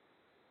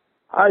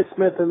Hi,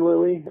 Smith and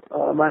Lily.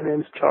 My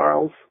name's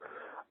Charles.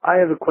 I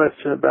have a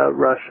question about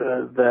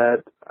Russia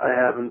that I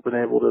haven't been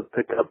able to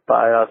pick up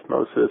by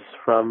osmosis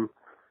from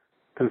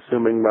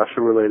consuming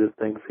Russia-related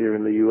things here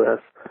in the U.S.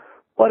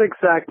 What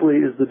exactly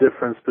is the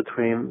difference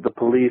between the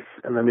police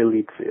and the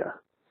militia?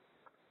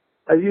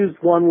 I've used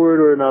one word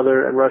or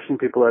another, and Russian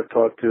people I've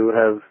talked to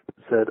have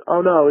said,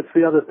 oh no, it's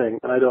the other thing,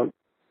 and I don't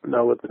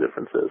know what the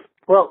difference is.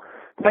 Well,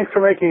 thanks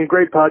for making a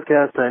great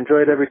podcast. I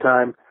enjoy it every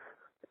time,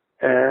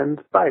 and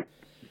bye.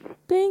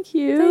 Thank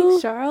you.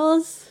 Thanks,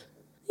 Charles.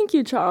 Thank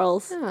you,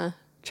 Charles. Yeah.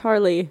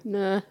 Charlie.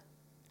 Nah.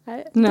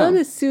 No. Don't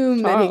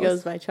assume that he Charles.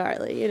 goes by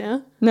Charlie, you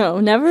know?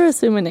 No, never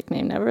assume a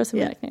nickname. Never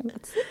assume a nickname.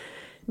 That's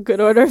good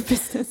order of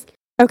business.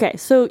 Okay,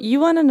 so you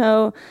want to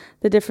know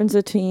the difference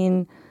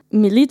between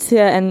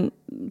militia and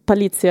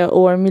policja,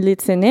 or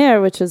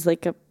militsioner, which is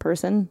like a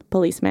person,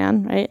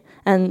 policeman, right?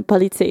 And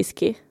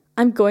polizeiski.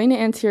 I'm going to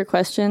answer your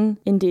question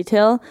in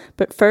detail,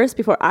 but first,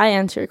 before I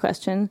answer your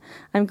question,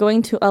 I'm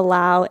going to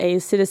allow a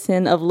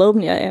citizen of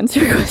Lobnia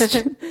answer your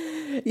question.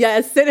 Yeah,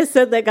 a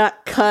citizen that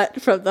got cut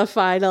from the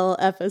final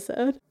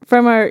episode.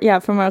 From our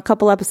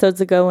couple episodes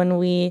ago when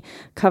we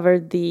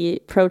covered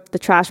the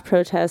trash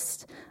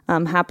protest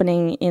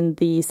happening in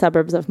the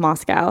suburbs of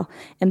Moscow.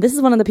 And this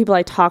is one of the people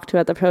I talked to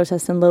at the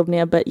protest in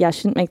Lobnia, but yeah,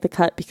 she didn't make the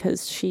cut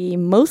because she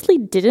mostly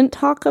didn't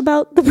talk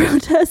about the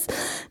protest,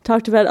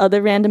 talked about other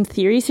random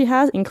theories she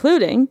has,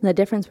 including the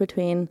difference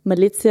between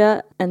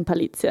militia and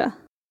policja.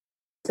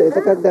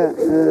 Это когда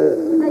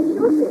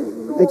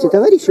эти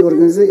товарищи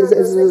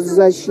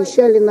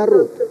защищали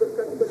народ.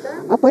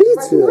 А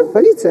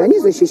полиция, они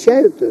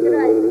защищают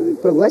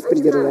власть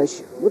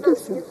придержащих. Вот и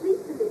все.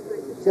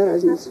 Вся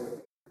разница.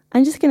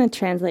 I'm just going to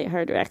translate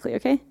her directly,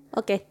 okay?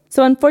 Okay.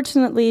 So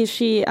unfortunately,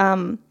 she,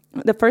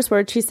 the first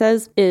word she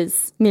says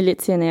is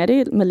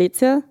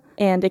militia,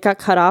 and it got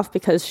cut off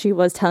because she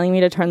was telling me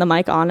to turn the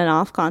mic on and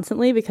off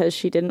constantly because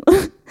she didn't,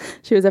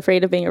 she was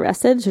afraid of being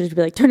arrested. So she'd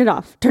be like, turn it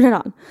off, turn it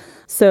on.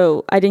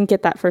 So I didn't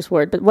get that first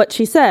word. But what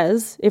she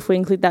says, if we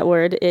include that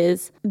word,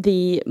 is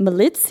the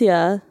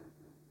militia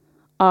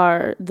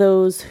are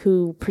those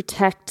who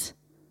protect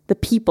the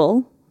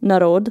people,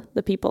 narod,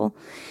 the people,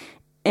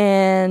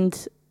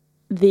 and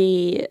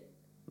the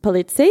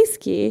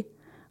polizeiski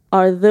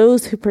are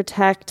those who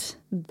protect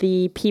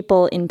the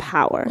people in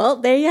power. Well,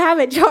 there you have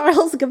it,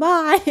 Charles.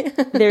 Goodbye.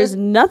 There's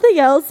nothing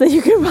else that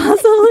you could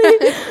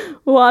possibly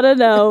want to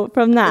know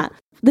from that.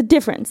 The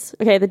difference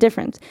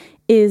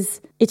is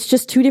it's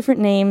just two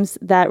different names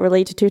that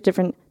relate to two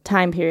different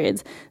time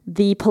periods.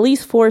 The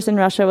police force in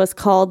Russia was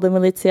called the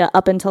militia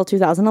up until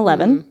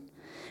 2011. Mm-hmm.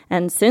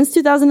 And since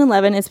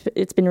 2011,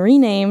 it's been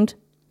renamed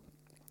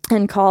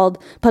and called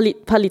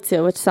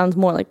policja, which sounds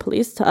more like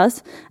police to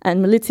us.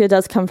 And militia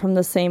does come from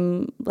the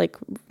same like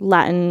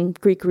Latin,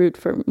 Greek root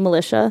for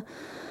militia.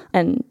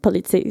 And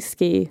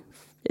polizeiski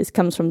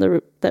comes from the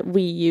root that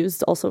we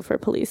used also for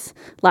police,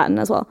 Latin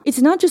as well. It's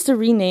not just a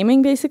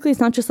renaming, basically. It's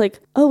not just like,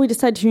 oh, we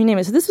decided to rename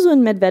it. So this was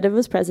when Medvedev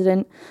was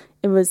president.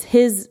 It was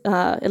his,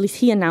 at least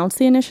he announced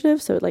the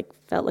initiative, so it like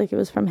felt like it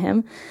was from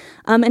him.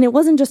 And it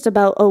wasn't just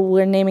about, oh,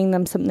 we're naming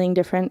them something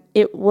different.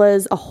 It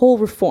was a whole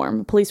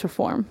reform, police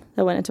reform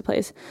that went into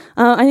place.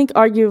 I think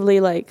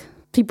arguably like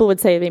people would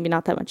say maybe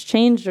not that much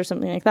changed or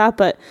something like that,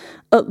 but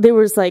there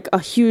was like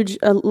a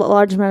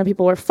large amount of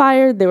people were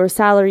fired. There were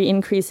salary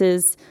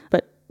increases,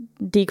 but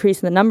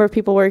decrease in the number of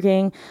people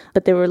working.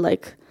 But there were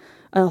like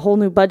a whole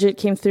new budget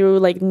came through,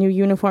 like new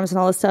uniforms and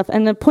all this stuff.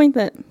 And the point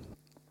that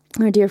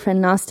our dear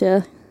friend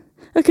Nastya,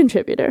 a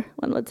contributor,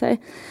 one would say,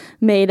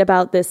 made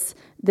about this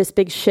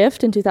big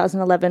shift in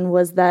 2011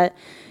 was that,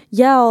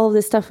 yeah, all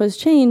this stuff was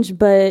changed,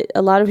 but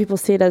a lot of people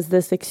see it as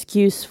this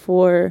excuse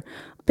for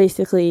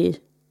basically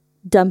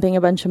dumping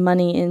a bunch of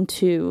money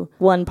into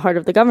one part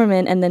of the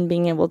government and then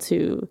being able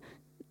to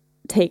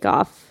take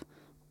off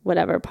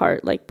whatever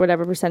part, like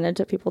whatever percentage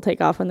of people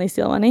take off when they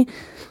steal money.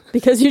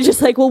 Because you're just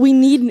like, well, we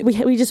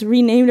just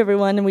renamed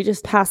everyone and we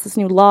just passed this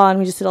new law and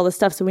we just did all this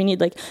stuff. So we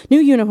need like new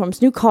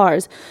uniforms, new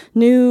cars,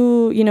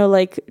 new,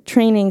 like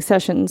training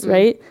sessions,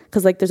 right?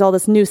 Because like there's all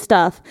this new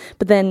stuff.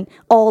 But then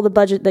all the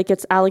budget that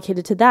gets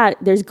allocated to that,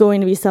 there's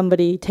going to be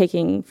somebody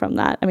taking from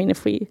that. I mean,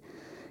 if we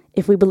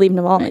believe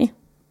Navalny.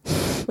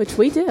 Right. Which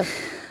we do.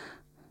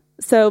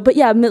 So, but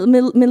yeah,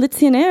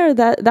 militionär,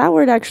 that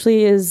word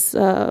actually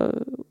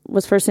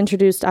was first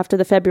introduced after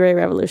the February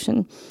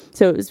Revolution.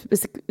 So it's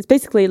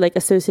basically like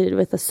associated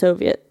with a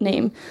Soviet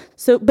name.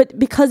 So, but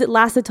because it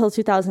lasted till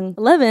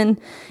 2011,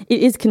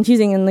 it is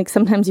confusing. And like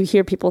sometimes you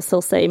hear people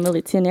still say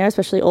militionär,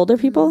 especially older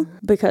people,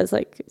 because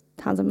like it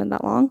hasn't been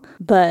that long.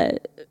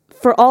 But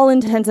for all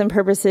intents and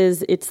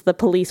purposes, it's the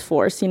police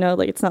force,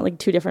 like it's not like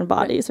two different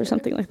bodies or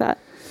something like that.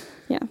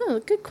 Yeah. Oh,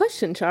 good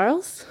question,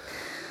 Charles.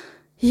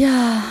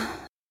 Yeah.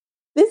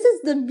 This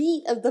is the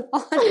meat of the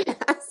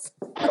podcast.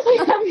 Wait,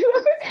 have you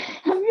ever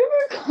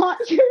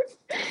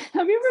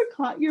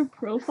caught your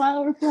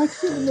profile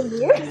reflection in the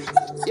mirror?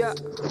 Yeah.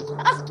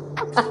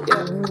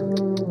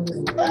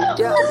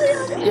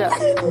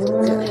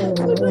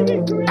 Looks like a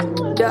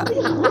gremlin.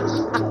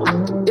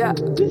 Yeah.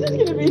 This is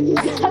gonna be a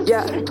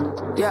disaster.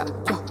 Yeah.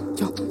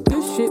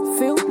 This shit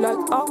feel like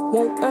I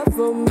won't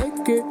ever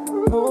make it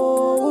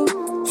home.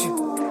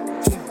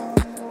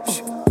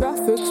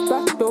 Traffic's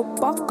backed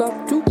up, I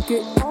got to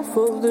get off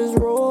of this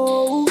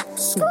road.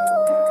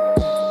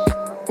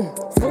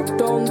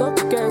 Foot on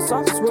the gas,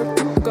 I swear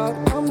to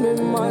God, I'm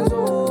in my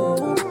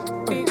zone.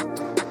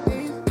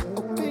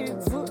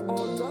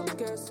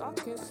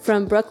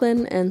 From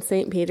Brooklyn and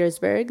St.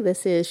 Petersburg,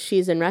 this is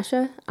She's in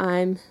Russia.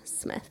 I'm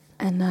Smith.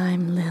 And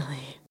I'm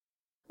Lily.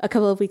 A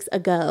couple of weeks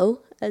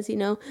ago, as you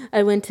know,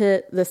 I went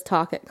to this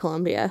talk at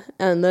Columbia,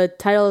 and the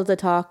title of the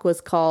talk was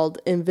called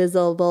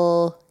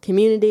Invisible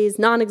Communities,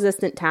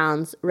 Non-Existent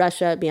Towns,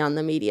 Russia Beyond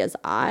the Media's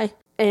Eye.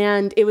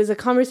 And it was a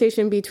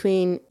conversation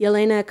between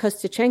Yelena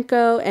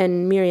Kostyuchenko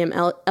and Miriam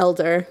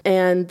Elder.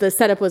 And the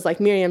setup was like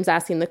Miriam's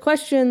asking the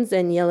questions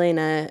and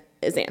Yelena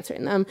is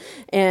answering them.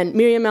 And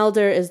Miriam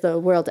Elder is the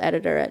world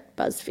editor at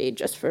BuzzFeed,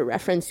 just for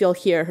reference. You'll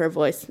hear her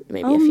voice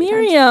maybe a few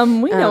Miriam,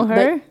 times. we know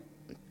her.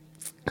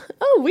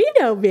 We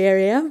know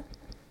Miriam.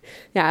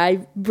 Yeah,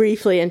 I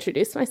briefly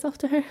introduced myself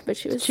to her, but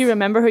she was... Does she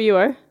remember who you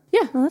are?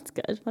 Yeah. Oh, that's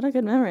good. What a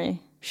good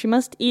memory. She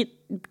must eat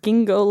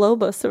Ginkgo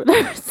lobus or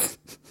whatever.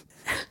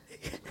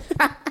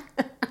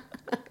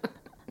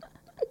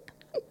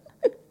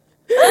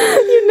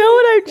 You know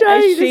what I'm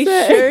trying to say.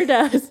 She sure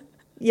does.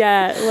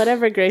 Yeah,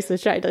 whatever Grace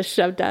was trying to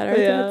shove down our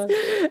throats.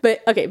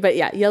 But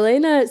yeah,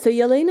 Yelena. So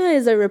Yelena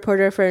is a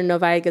reporter for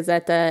Novaya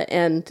Gazeta,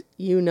 and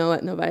you know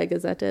what Novaya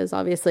Gazeta is,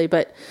 obviously.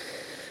 But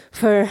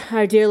for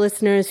our dear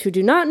listeners who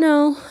do not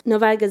know,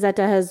 Novaya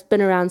Gazeta has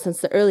been around since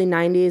the early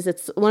 90s.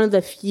 It's one of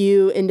the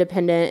few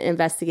independent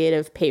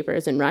investigative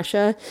papers in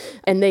Russia,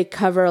 and they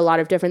cover a lot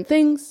of different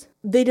things.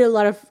 They did a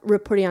lot of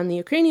reporting on the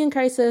Ukrainian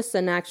crisis,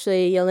 and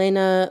actually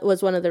Yelena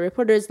was one of the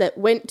reporters that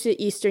went to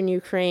eastern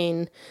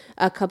Ukraine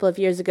a couple of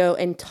years ago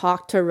and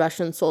talked to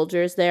Russian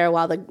soldiers there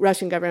while the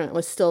Russian government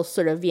was still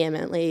sort of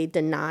vehemently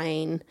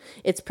denying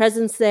its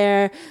presence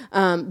there.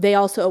 They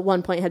also at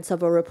one point had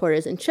several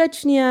reporters in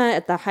Chechnya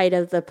at the height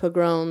of the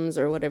pogroms,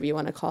 or whatever you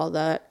want to call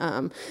that.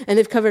 And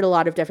they've covered a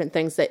lot of different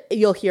things that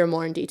you'll hear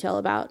more in detail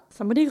about.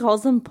 Somebody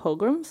calls them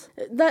pogroms?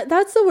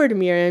 That's the word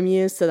Miriam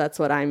used, so that's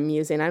what I'm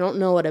using. I don't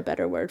know what a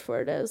better word for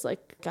it is,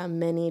 like a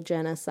mini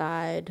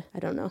genocide. I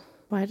don't know.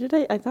 Why did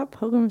I thought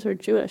pogroms were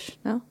Jewish?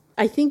 No?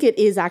 I think it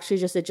is actually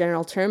just a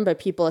general term, but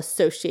people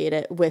associate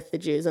it with the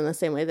Jews in the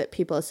same way that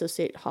people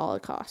associate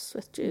Holocaust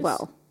with Jews.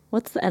 Well,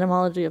 what's the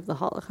etymology of the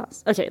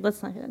Holocaust? Okay,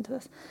 let's not get into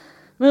this.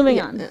 Moving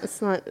on.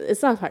 It's not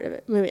part of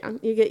it. Moving on.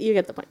 You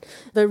get the point.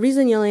 The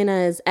reason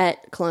Yelena is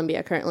at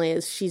Columbia currently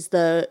is she's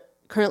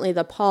currently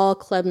the Paul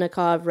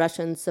Klebnikov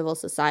Russian Civil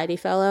Society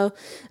Fellow.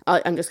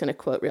 I'm just going to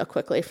quote real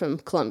quickly from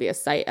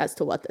Columbia's site as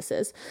to what this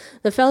is.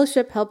 The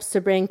fellowship helps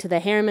to bring to the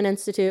Harriman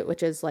Institute,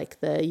 which is like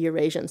the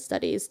Eurasian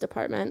Studies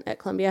department at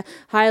Columbia,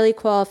 highly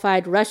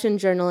qualified Russian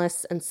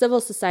journalists and civil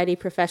society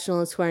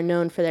professionals who are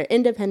known for their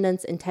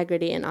independence,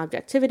 integrity, and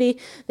objectivity.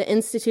 The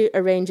Institute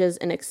arranges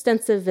an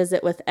extensive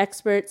visit with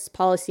experts,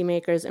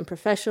 policymakers, and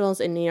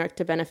professionals in New York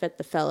to benefit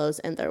the fellows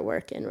and their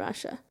work in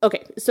Russia.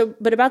 Okay,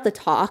 but about the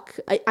talk,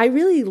 I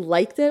really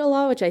liked it a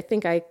lot, which I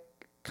think I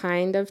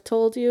kind of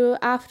told you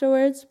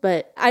afterwards,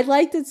 but I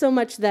liked it so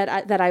much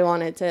that I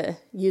wanted to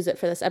use it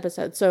for this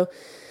episode. So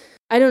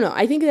I don't know.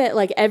 I think that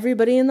like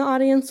everybody in the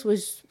audience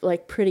was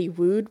like pretty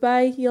wooed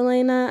by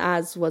Yelena,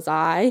 as was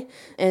I.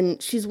 And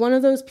she's one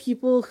of those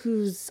people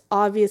who's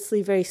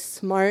obviously very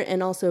smart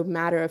and also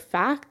matter of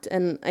fact.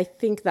 And I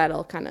think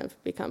that'll kind of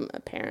become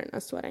apparent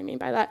as to what I mean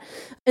by that.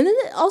 And then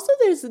also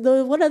there's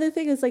the one other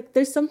thing is like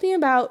there's something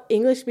about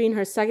English being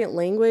her second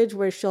language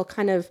where she'll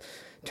kind of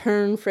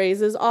turn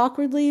phrases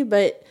awkwardly,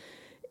 but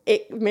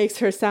it makes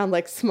her sound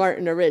like smart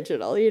and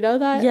original. You know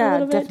that? Yeah, a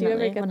little bit? definitely.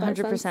 Do you ever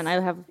get 100%. I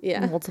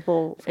have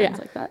multiple friends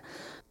like that.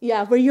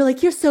 Yeah, where you're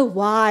like, you're so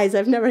wise.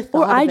 I've never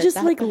thought. Or I of it just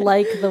that like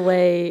way. the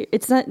way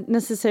it's not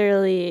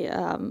necessarily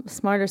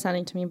smarter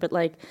sounding to me, but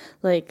like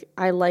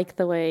I like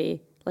the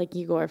way like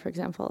Igor, for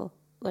example,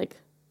 like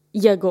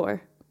Yegor,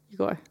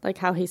 like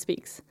how he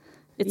speaks.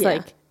 It's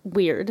like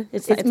weird.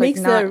 It makes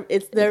like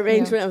the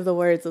arrangement of the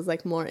words is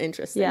like more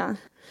interesting. Yeah.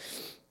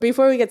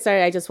 Before we get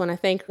started, I just want to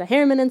thank the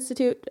Harriman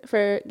Institute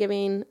for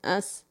giving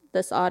us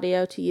this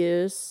audio to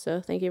use. So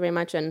thank you very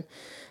much. And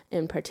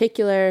in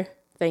particular,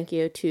 thank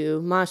you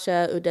to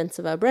Masha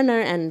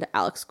Udentsova-Brenner and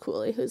Alex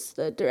Cooley, who's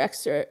the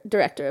director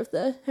of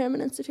the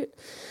Harriman Institute.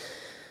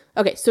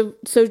 Okay, so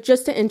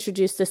just to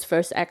introduce this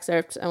first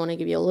excerpt, I want to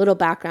give you a little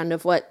background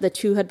of what the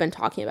two had been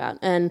talking about.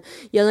 And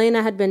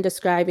Yelena had been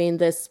describing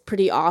this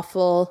pretty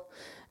awful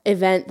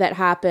event that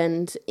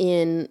happened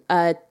in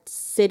a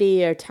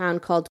city or town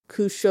called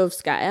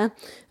Khrushchevskaya,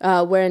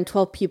 wherein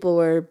 12 people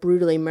were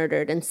brutally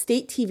murdered. And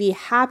state TV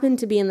happened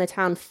to be in the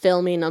town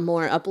filming a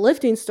more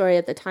uplifting story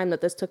at the time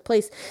that this took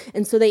place.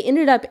 And so they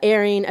ended up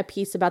airing a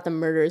piece about the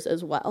murders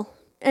as well.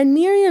 And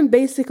Miriam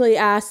basically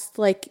asked,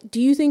 like,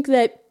 do you think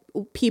that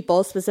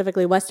people,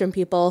 specifically Western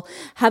people,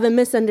 have a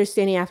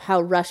misunderstanding of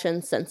how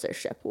Russian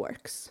censorship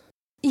works?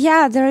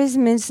 Yeah, there is a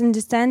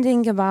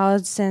misunderstanding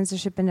about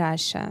censorship in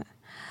Russia.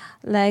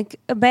 Like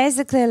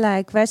basically,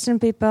 like Western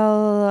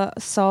people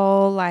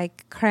saw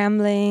like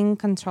Kremlin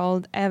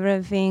controlled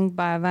everything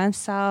by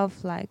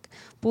themselves. Like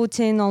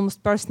Putin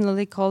almost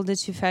personally called the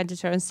chief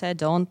editor and said,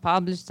 "Don't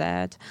publish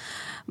that."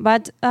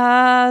 But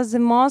the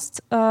most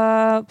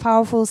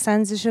powerful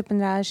censorship in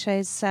Russia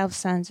is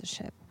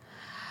self-censorship.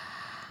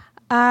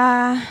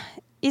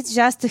 It's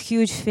just a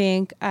huge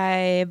thing.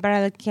 I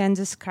barely can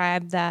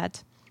describe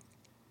that.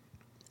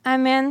 I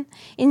mean,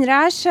 in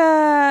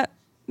Russia,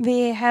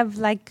 we have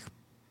like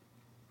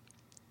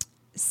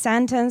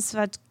sentence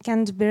that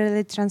can't be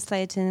really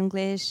translated in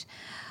English.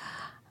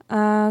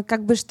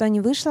 Как бы что ни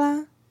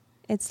вышло,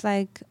 it's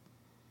like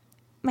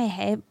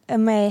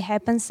may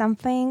happen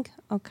something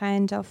or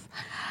kind of.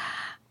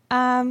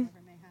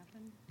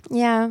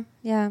 Yeah.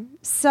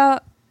 So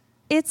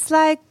it's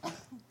like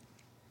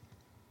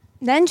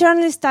then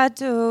journalists start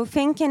to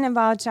thinking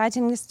about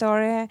writing the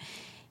story.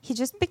 He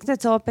just picked the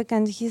topic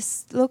and he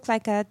looked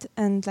like it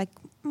and like,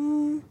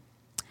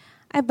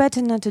 I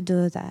better not to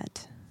do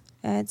that.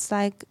 It's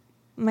like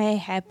may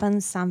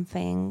happen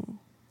something.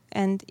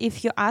 And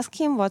if you ask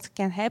him what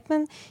can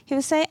happen, he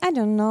will say, I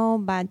don't know,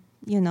 but,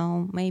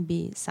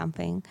 maybe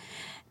something.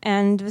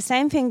 And the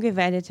same thing with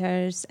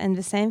editors and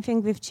the same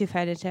thing with chief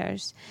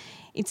editors.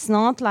 It's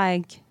not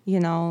like,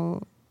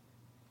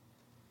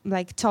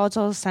 like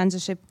total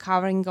censorship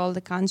covering all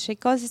the country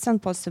because it's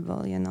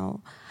impossible,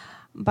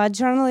 But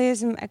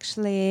journalism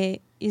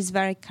actually is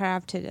very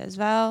corrupted as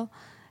well.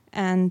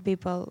 And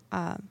people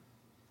are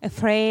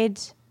afraid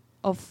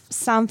of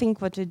something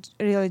what we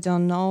really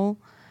don't know,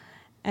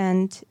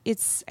 and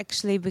it's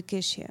actually a big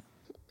issue.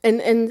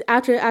 And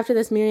after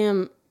this,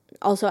 Miriam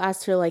also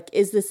asked her, like,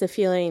 is this a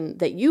feeling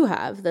that you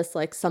have, this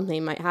like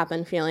something might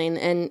happen feeling?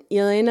 And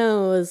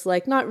Yelena was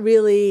like, not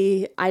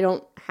really. I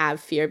don't have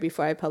fear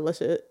before I publish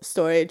a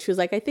story. She was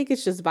like, I think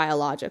it's just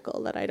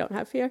biological that I don't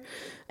have fear.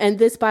 And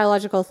this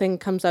biological thing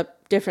comes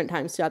up different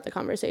times throughout the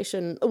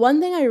conversation. One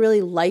thing I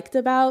really liked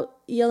about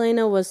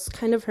Yelena was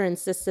kind of her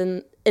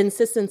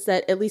insistence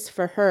that, at least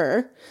for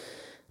her,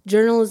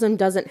 journalism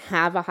doesn't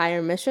have a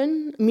higher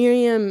mission.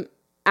 Miriam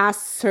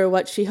asks her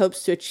what she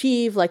hopes to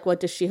achieve, like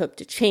what does she hope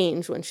to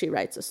change when she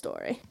writes a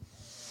story?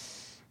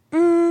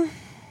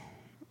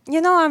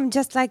 I'm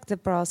just like the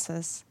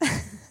process.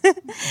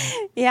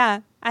 Yeah,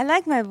 I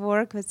like my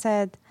work with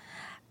that.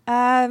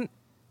 I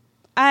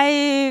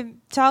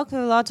talk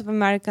with a lot of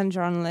American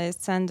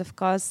journalists, and of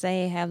course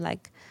they have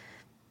like,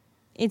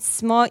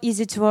 it's more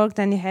easy to work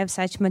than you have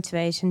such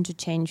motivation to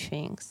change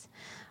things.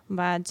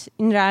 But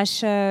in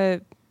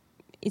Russia,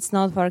 it's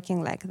not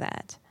working like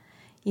that.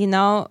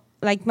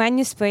 Like my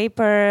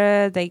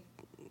newspaper,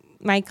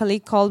 my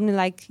colleague called me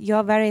like, you're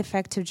a very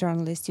effective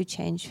journalist, you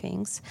change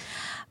things.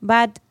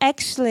 But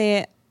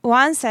actually,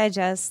 once I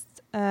just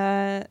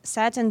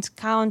sat and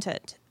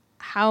counted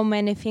how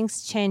many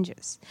things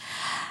changes.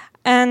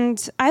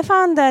 And I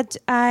found that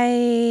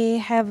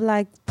I have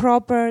like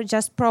proper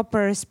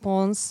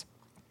response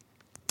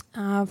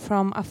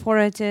from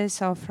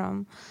authorities or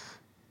from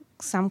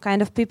some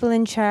kind of people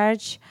in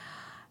charge.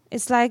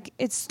 It's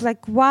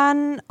like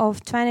one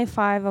of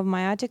 25 of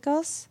my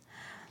articles,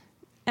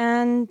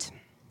 and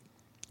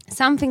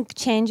something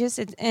changes,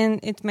 and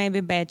it may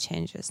be bad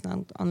changes, not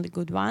only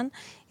good one.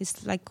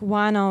 It's like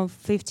one of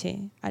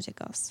 50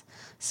 articles.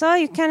 So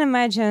you can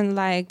imagine,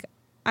 like,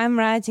 I'm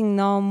writing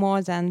no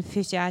more than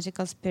 50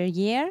 articles per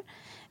year,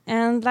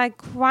 and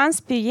like once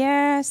per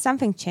year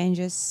something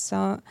changes.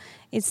 So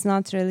it's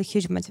not really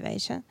huge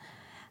motivation.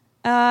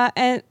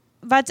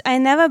 But I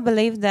never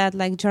believed that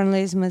like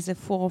journalism is a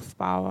fourth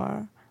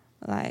power,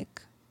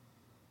 like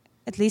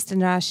at least in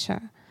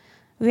Russia.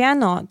 We are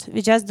not.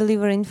 We just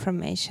deliver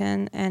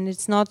information, and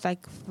it's not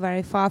like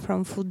very far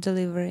from food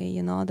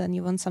delivery, Then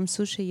you want some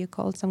sushi, you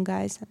call some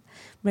guys and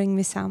bring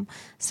me some.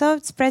 So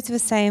it's pretty the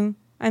same.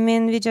 I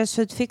mean, we just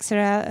should fix it,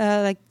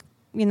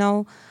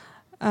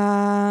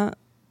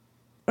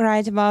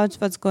 write about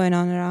what's going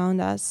on around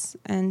us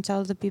and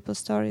tell the people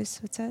stories.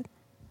 That's it.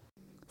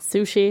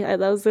 Sushi, that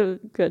was a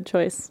good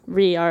choice.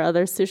 Our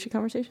other sushi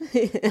conversation.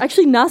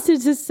 Actually,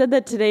 Nastya just said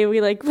that today. We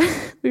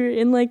were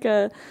in like we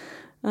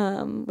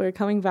were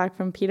coming back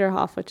from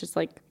Peterhof, which is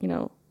like,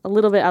 a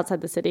little bit outside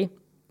the city.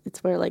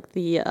 It's where like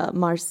the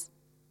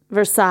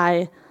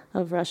Versailles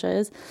of Russia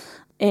is,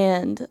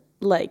 and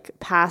like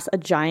past a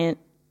giant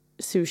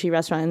sushi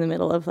restaurant in the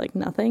middle of like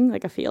nothing,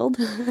 like a field.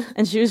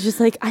 And she was just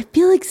like, I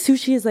feel like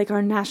sushi is like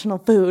our national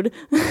food.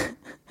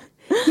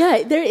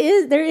 Yeah,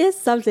 there is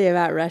something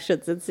about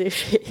Russians and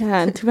sushi.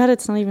 Yeah, and too bad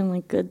it's not even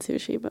like good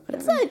sushi, but whatever.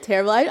 It's not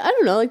terrible. I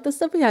don't know, like the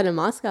stuff we had in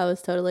Moscow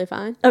was totally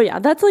fine. Oh yeah,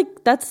 that's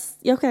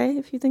okay.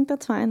 If you think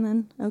that's fine,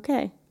 then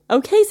okay.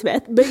 Okay,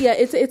 Smith. But yeah,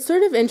 it's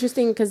sort of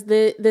interesting because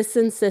this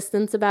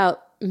insistence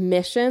about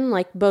mission,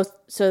 like both,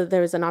 so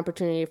there was an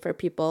opportunity for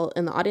people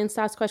in the audience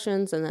to ask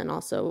questions, and then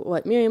also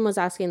what Miriam was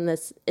asking,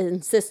 this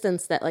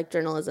insistence that like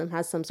journalism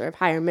has some sort of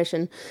higher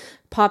mission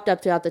popped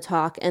up throughout the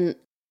talk. And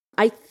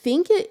I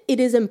think it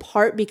is in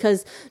part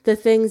because the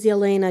things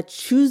Yelena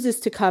chooses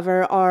to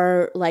cover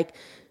are like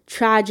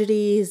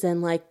tragedies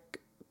and like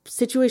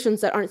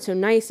situations that aren't so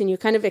nice, and you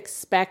kind of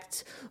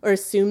expect or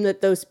assume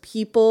that those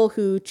people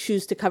who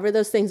choose to cover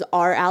those things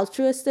are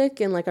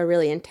altruistic in like a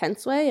really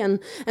intense way. And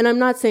I'm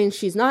not saying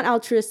she's not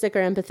altruistic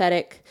or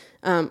empathetic,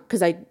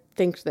 because I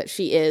think that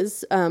she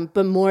is,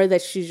 but more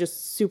that she's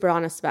just super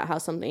honest about how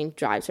something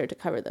drives her to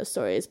cover those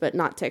stories, but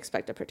not to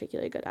expect a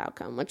particularly good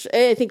outcome, which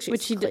I think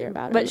she's clear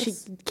about. But she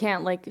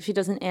can't, like, she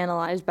doesn't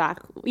analyze back.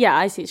 Yeah,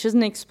 I see. She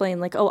doesn't explain,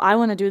 like, oh, I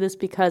want to do this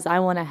because I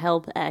want to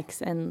help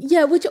X. And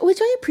yeah, which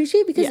I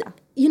appreciate, because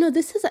you know,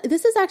 this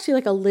is actually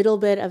like a little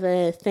bit of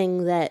a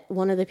thing that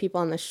one of the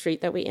people on the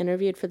street that we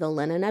interviewed for the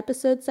Lenin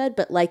episode said.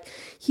 But like,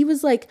 he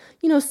was like,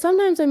 you know,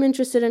 sometimes I'm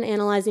interested in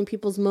analyzing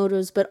people's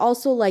motives, but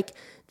also like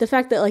the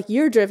fact that like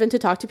you're driven to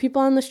talk to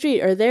people on the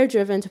street, or they're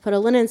driven to put a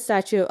Lenin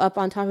statue up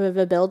on top of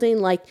a building,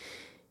 like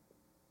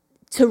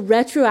to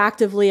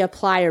retroactively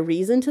apply a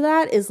reason to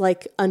that is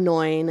like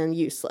annoying and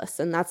useless.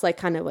 And that's like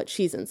kind of what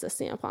she's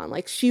insisting upon.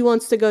 Like, she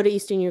wants to go to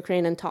Eastern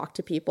Ukraine and talk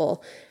to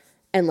people,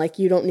 and like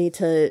you don't need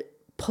to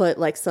put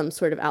like some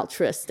sort of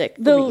altruistic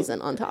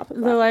reason on top of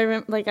that. Though I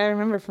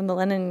remember from the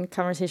Lenin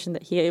conversation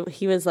that he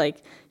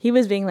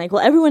was being like,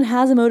 well, everyone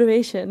has a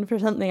motivation for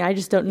something, I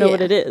just don't know what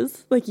it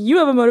is. Like, you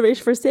have a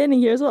motivation for standing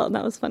here as well, and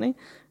that was funny.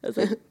 I was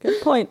like, good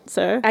point,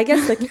 sir. I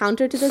guess the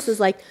counter to this is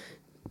like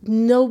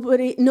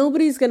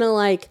nobody's gonna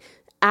like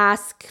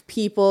ask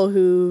people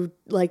who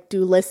like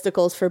do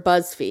listicles for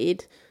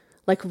BuzzFeed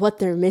like what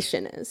their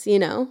mission is, you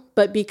know?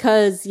 But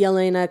because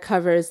Yelena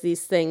covers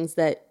these things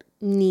that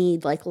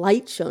need like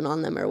light shown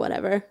on them or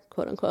whatever,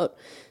 quote unquote,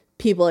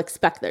 people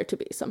expect there to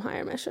be some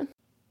higher mission.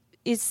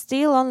 It's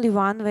still only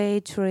one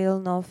way to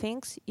really know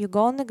things. You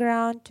go on the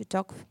ground, you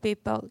talk with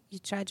people, you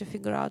try to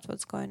figure out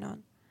what's going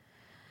on.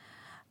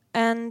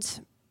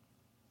 And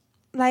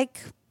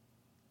like,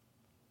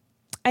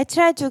 I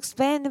try to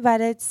explain,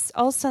 but it's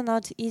also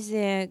not easy.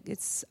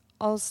 It's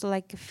also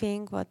like a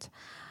thing what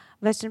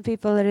Western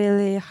people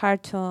really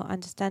hard to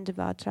understand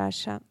about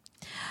Russia.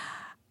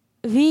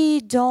 We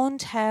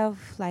don't have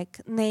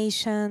like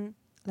nation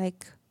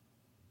like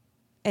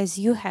as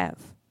you have.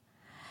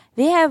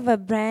 We have a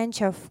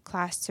branch of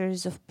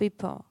clusters of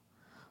people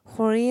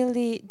who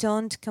really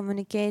don't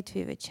communicate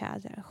with each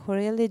other, who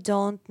really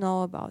don't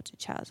know about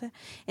each other.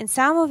 And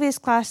some of these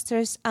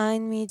clusters are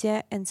in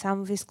media, and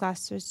some of these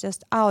clusters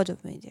just out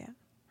of media.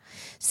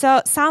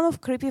 So some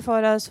of Creepy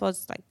Photos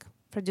was like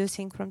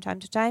producing from time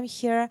to time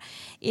here.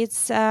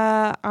 It's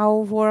our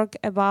work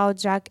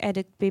about drug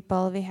addict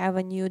people. We have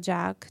a new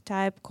drug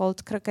type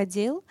called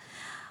crocodile,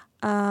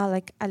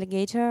 like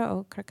alligator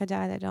or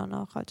crocodile, I don't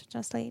know how to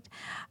translate.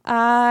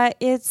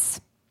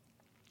 It's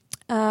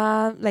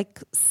like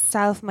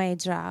self-made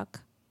drug,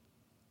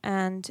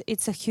 and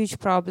it's a huge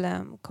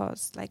problem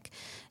because like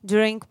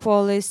during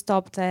police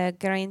stopped the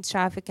heroin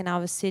traffic in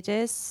our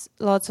cities,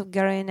 lots of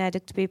heroin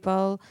addict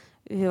people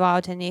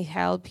without any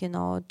help, you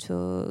know,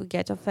 to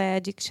get off their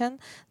addiction,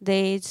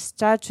 they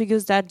start to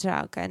use that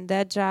drug, and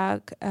that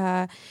drug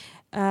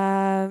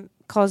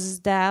causes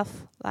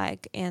death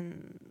like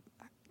in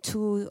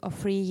 2 or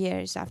 3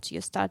 years after you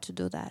start to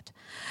do that.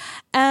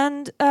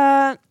 And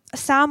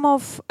some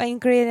of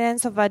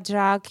ingredients of a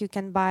drug you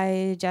can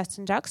buy just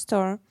in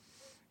drugstore.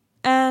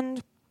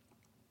 And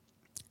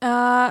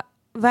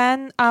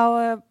when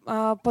our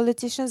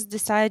politicians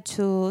decide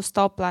to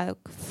stop like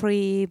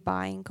free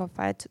buying of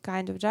that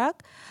kind of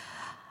drug,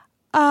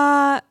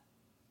 and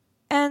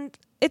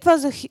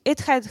it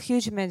had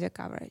huge media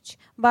coverage,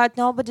 but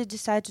nobody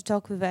decided to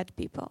talk with that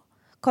people,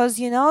 because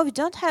you know we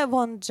don't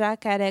want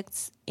drug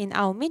addicts in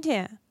our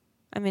media.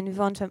 I mean, we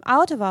want them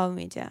out of our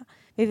media.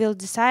 We will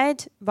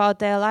decide about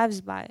their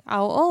lives by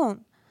our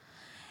own,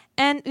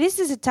 and this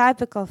is a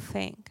typical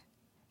thing,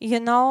 you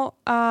know.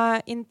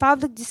 In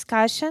public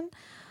discussion,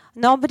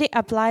 nobody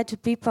applied to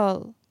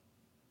people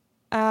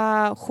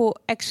who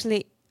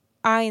actually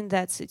are in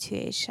that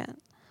situation.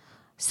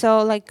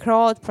 So like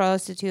road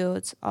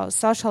prostitutes or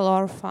social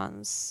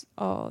orphans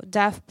or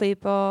deaf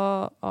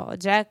people or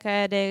drug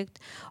addict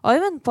or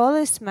even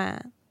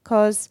policemen.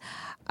 Because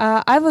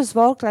I was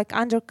worked like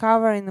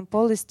undercover in a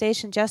police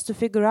station just to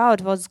figure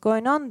out what's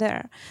going on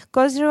there.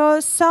 Because there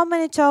were so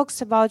many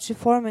talks about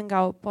reforming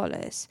our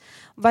police,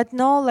 but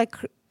no like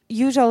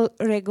usual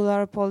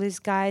regular police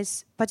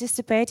guys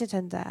participated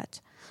in that.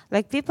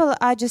 Like people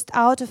are just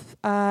out of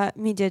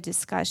media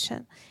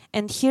discussion,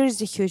 and here's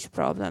the huge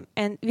problem.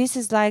 And this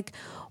is like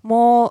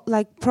more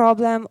like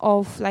problem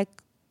of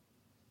like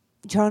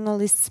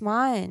journalists'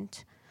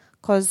 mind,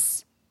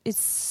 because it's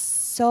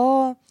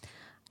so,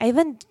 I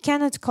even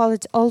cannot call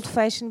it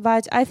old-fashioned,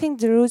 but I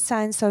think the roots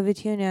are in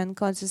Soviet Union.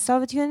 Because the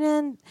Soviet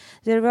Union,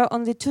 there were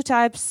only 2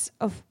 types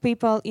of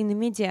people in the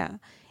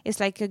media. It's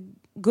like a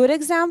good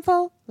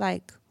example,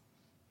 like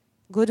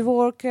good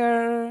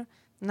worker,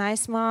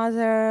 nice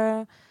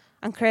mother,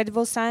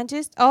 incredible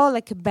scientist, or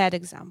like a bad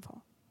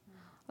example,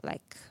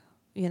 like,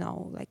 you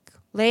know, like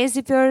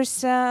lazy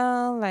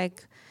person,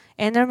 like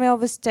enemy of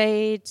the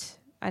state,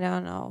 I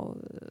don't know,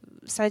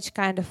 such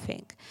kind of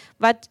thing.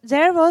 But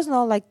there was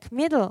no like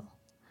middle.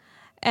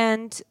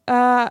 And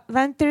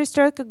when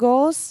perestroika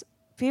goes,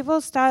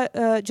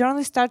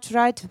 journalists start to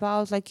write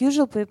about like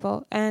usual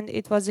people, and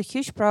it was a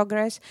huge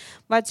progress.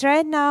 But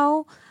right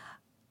now,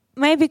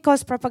 maybe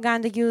because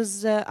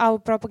our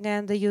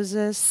propaganda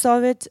uses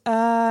Soviet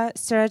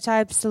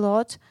stereotypes a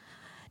lot,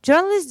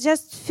 journalists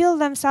just feel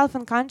themselves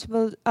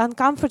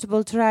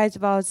uncomfortable to write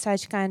about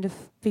such kind of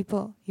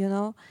people,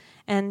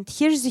 And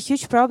here's a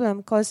huge problem,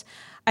 because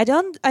I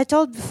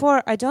told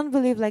before, I don't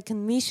believe like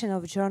in mission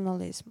of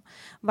journalism.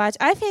 But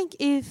I think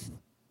if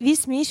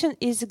this mission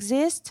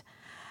exists,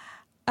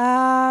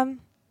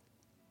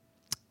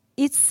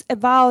 it's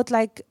about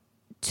like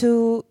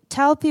to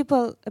tell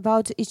people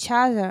about each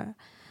other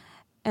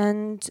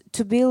and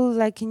to build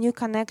like new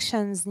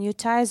connections, new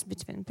ties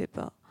between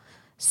people.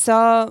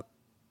 So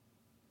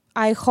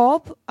I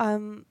hope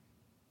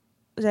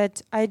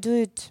that I do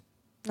it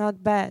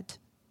not bad.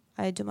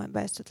 I do my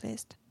best at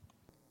least.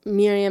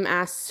 Miriam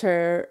asks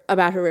her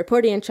about her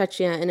reporting in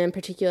Chechnya, and in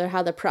particular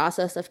how the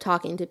process of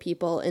talking to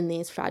people in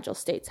these fragile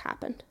states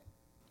happened.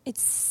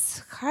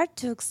 It's hard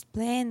to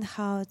explain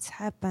how it's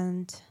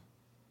happened.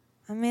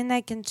 I mean,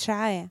 I can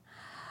try.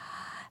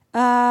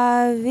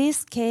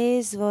 This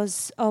case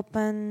was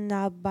opened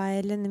up by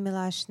Elena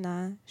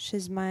Milashina.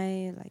 She's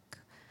my,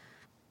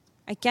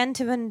 I can't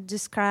even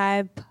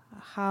describe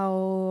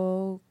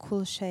how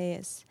cool she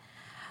is.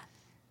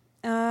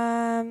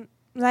 Then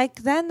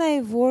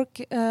I work,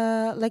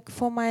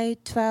 for my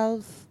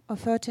 12 or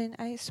 13,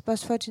 I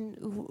suppose 14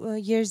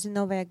 years in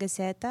Novaya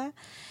Gazeta,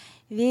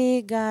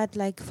 we got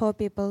 4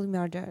 people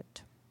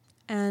murdered.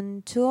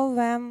 And 2 of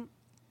them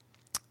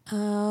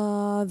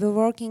were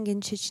working in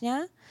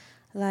Chechnya,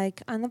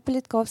 like Anna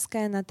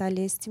Politkovskaya and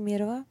Natalia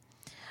Estimirova.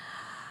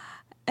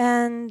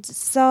 And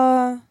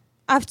so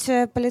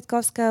after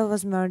Politkovskaya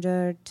was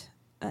murdered,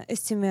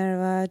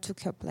 Estimirova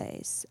took her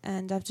place.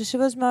 And after she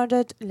was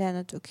murdered,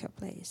 Lena took her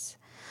place.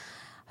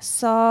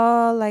 So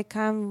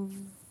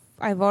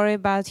I worry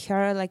about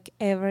her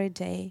every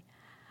day.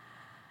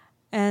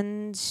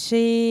 And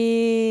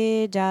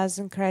she does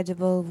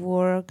incredible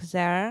work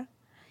there.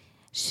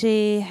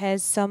 She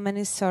has so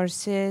many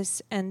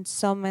sources and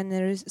some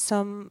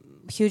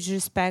huge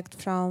respect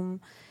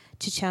from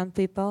Chechen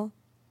people.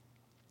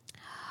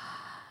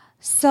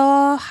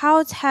 So how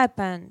it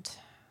happened?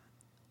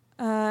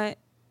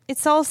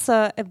 It's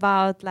also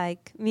about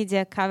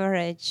media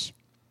coverage.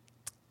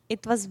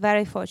 It was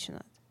very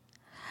fortunate.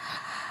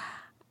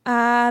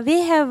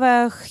 We have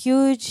a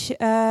huge,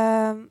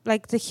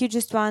 the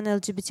hugest one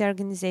LGBT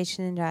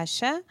organization in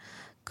Russia,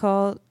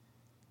 called,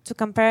 to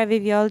compare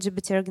with the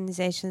LGBT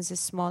organizations is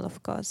small,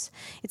 of course.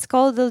 It's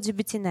called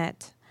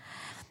LGBT.net.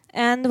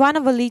 And one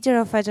of the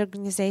leaders of that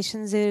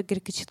organization is Igor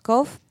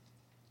Kochetkov.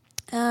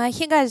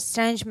 He got a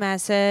strange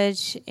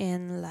message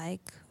in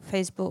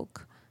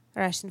Facebook,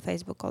 Russian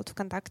Facebook called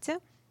VKontakte,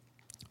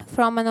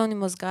 from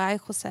anonymous guy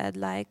who said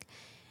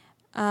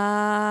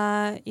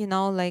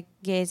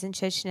gays in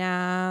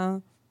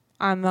Chechnya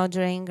are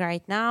murdering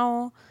right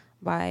now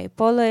by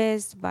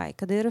police, by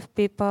Kadyrov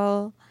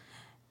people.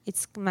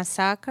 It's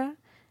massacre.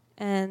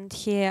 And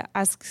he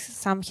asked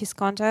some his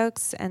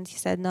contacts, and he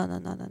said, no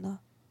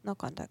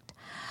contact.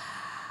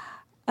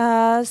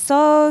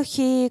 So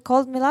he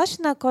called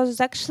Milashina,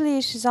 because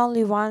actually she's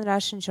only one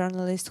Russian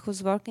journalist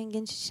who's working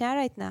in Chechnya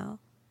right now.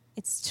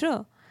 It's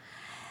true.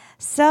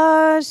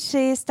 So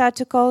she started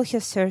to call her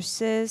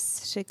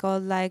sources. She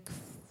called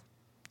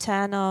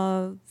 10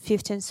 or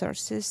 15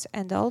 sources,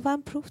 and all of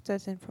them proved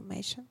that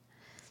information.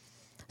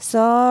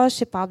 So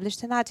she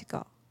published an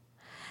article.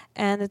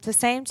 And at the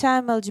same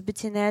time,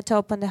 LGBT.net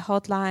opened a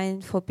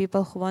hotline for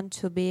people who want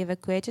to be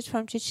evacuated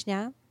from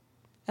Chechnya,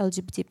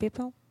 LGBT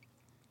people.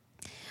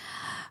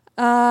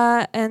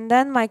 And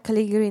then my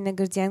colleague Irina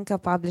Gordienko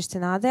published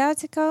another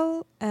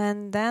article,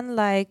 and then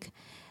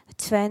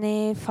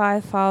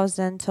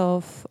 25,000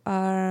 of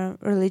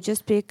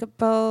religious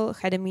people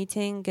had a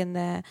meeting in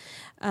the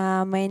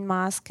main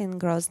mosque in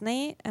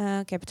Grozny,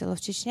 capital of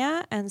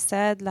Chechnya, and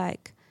said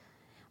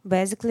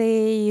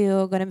basically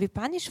you're going to be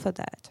punished for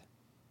that.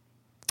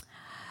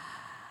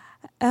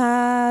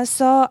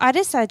 So I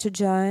decided to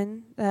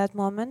join that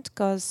moment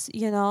because,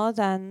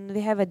 then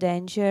we have a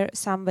danger,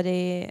 some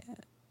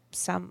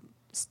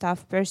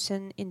staff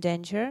person in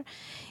danger.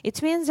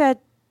 It means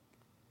that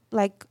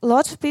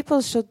lots of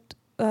people should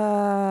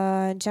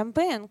jump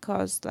in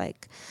because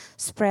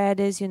spread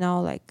is,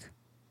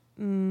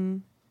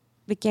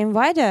 became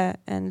wider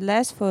and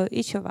less for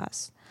each of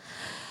us.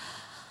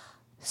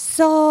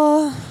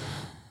 So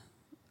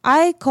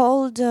I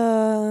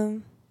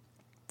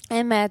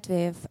met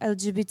with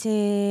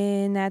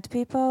LGBT.net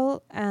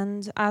people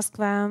and asked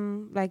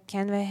them,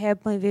 can they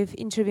help me with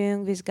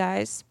interviewing these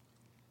guys?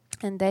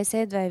 And they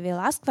said they will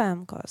ask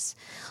them, because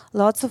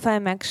lots of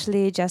them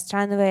actually just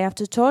ran away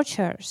after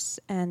tortures,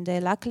 and they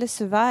luckily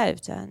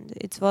survived. And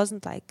it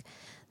wasn't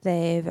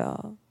they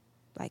were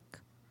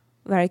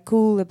very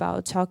cool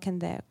about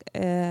talking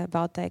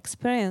about their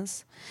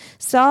experience.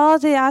 So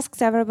they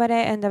asked everybody,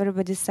 and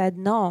everybody said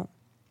no.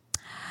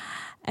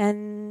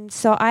 And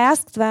so I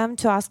asked them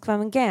to ask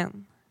them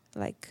again.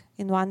 like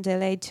in one day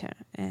later.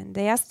 And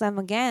they asked them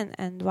again,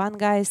 and one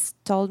guy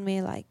told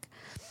me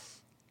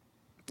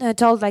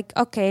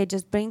okay,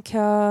 just bring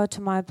her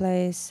to my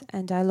place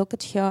and I look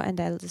at her and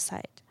I'll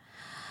decide.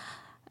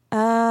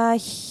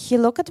 He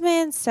looked at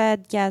me and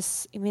said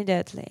yes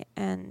immediately,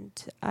 and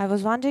I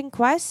was wondering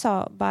why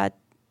so, but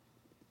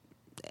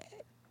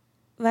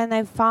when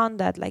I found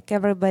that like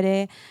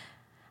everybody,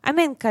 I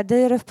mean,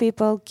 Kadyrov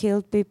people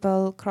killed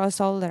people across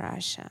all the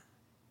Russia.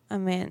 I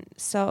mean,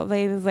 so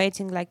they were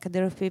waiting like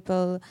Kadyrov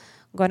people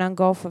gonna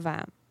go for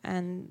them.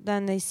 And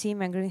then they see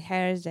my green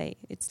hairs,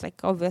 it's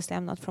like, obviously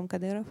I'm not from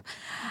Kadyrov.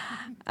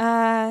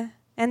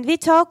 And we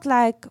talked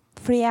like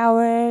 3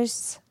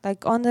 hours,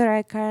 like on the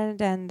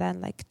record, and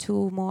then like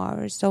 2 more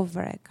hours off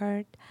the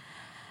record.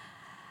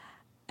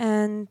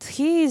 And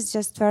he is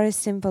just very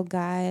simple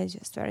guy,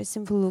 just very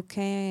simple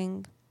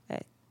looking,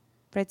 like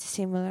pretty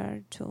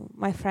similar to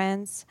my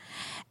friends.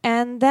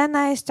 And then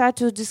I start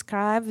to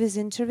describe this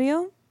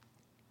interview.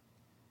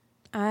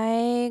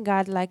 I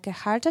got like a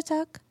heart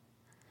attack.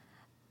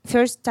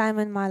 First time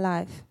in my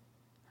life.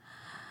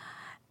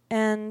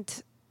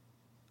 And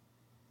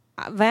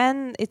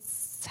when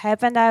it's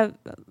happened,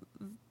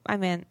 I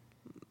mean,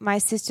 my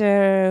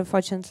sister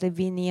fortunately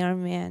be near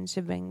me and she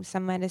brings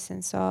some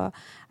medicine, so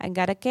I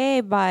got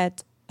okay.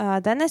 But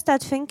then I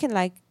start thinking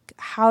like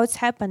how it's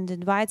happened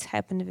and why it's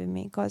happened with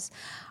me, because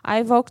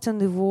I worked on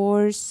the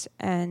wars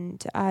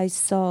and I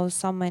saw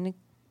so many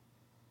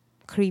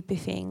creepy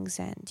things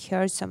and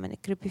heard so many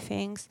creepy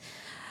things.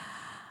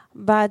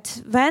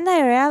 But when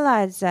I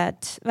realized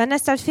that, when I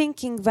start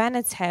thinking when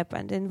it's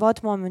happened, in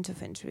what moment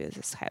of interview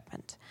this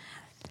happened,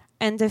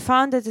 and I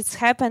found that it's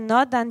happened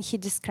not then he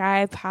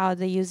described how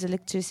they use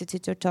electricity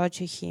to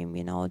torture him,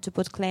 to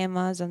put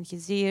claymores on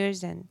his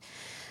ears and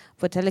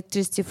put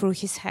electricity through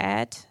his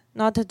head,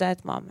 not at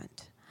that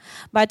moment.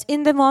 But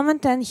in the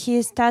moment then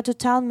he started to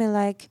tell me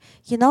like,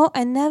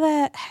 I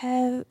never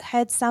have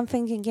had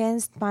something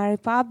against my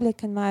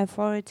republic and my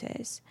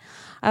authorities.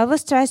 I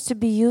always tried to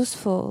be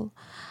useful.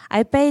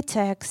 I pay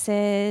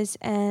taxes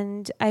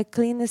and I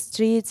clean the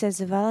streets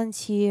as a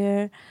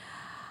volunteer.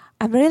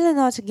 I'm really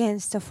not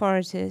against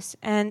authorities.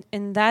 And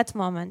in that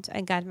moment,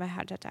 I got my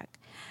heart attack.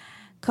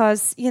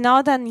 Because,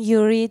 then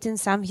you read in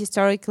some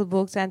historical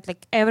books and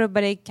like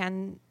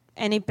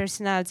any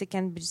personality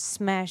can be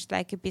smashed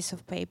like a piece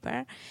of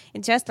paper.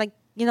 It's just like,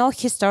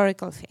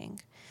 historical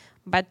thing.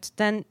 But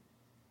then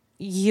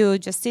you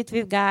just sit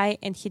with guy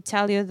and he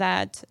tell you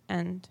that.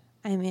 And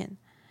I mean,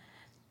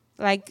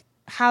 like,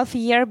 half a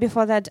year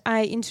before that,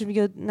 I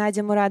interviewed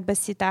Nadia Murad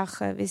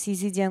Basitaha, this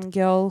Yazidi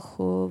girl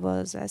who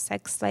was a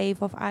sex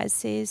slave of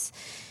ISIS.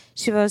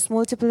 She was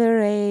multiply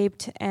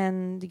raped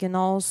and,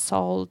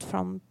 sold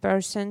from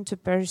person to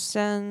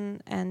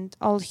person, and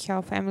all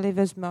her family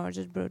was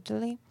murdered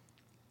brutally.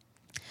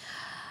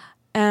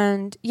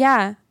 And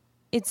yeah,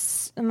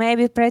 it's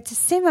maybe pretty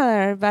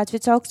similar, but we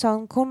talked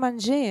on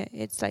Kurmanji.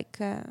 It's like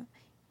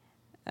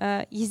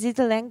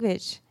Yazidi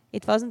language.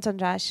 It wasn't on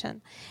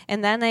Russian.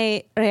 And then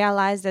I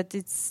realized that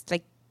it's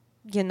like,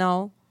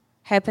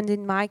 happened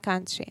in my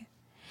country.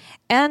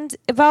 And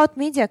about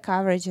media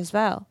coverage as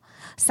well.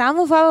 Some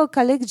of our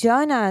colleagues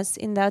joined us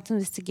in that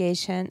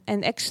investigation.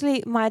 And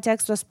actually, my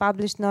text was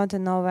published not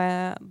in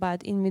Nova,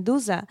 but in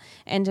Medusa.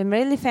 And I'm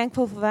really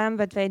thankful for them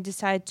that they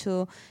decided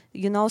to,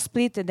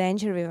 split the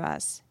danger with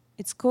us.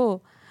 It's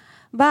cool.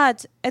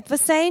 But at the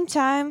same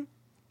time,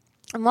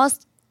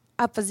 most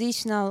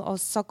oppositional or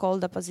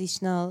so-called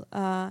oppositional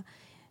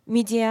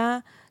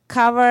media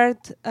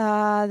covered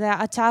the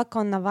attack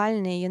on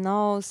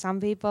Navalny. Some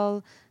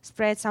people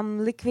spread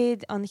some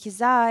liquid on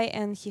his eye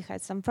and he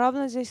had some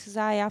problems with his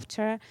eye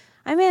after.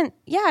 I mean,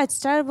 yeah, it's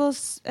terrible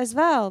as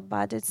well,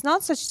 but it's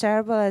not such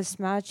terrible as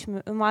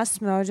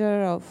mass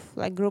murder of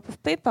like group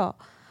of people.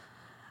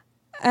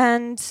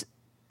 And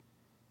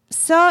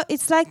so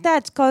it's like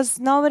that because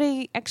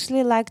nobody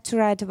actually liked to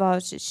write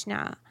about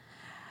Chechnya.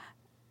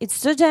 It's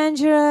too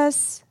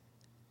dangerous.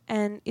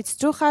 And it's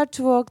too hard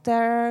to work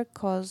there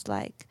because,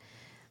 like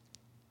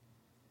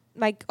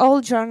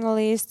all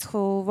journalists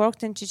who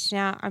worked in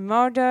Chechnya are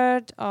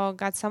murdered or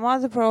got some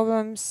other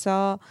problems,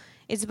 so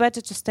it's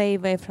better to stay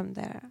away from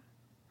there.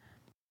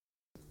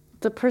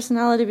 The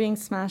personality being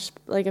smashed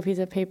like a piece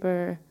of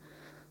paper,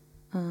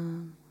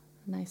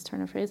 nice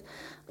turn of phrase.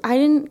 I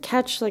didn't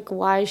catch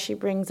why she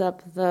brings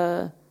up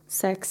the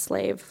sex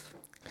slave.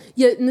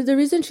 Yeah, the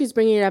reason she's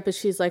bringing it up is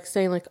she's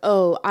saying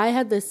oh, I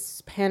had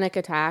this panic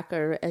attack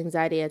or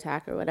anxiety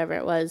attack or whatever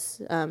it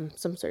was,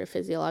 some sort of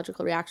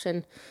physiological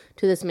reaction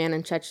to this man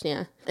in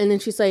Chechnya. And then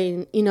she's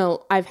saying,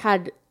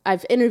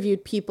 I've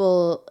interviewed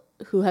people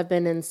who have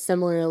been in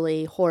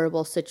similarly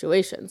horrible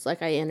situations.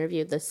 Like I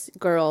interviewed this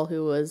girl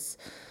who was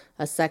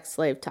a sex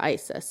slave to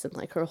ISIS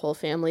and her whole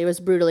family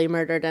was brutally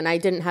murdered. And I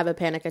didn't have a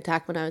panic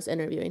attack when I was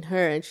interviewing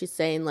her. And she's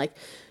saying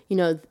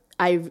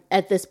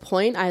at this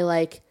point,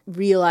 I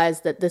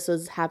realized that this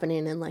was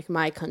happening in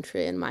my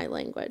country and my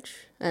language.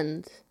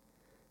 And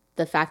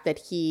the fact that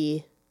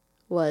he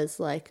was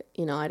I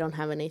don't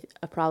have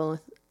a problem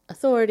with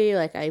authority.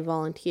 I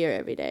volunteer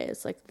every day.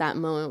 It's that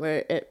moment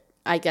where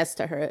I guess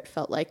to her it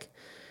felt like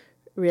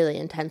really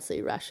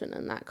intensely Russian,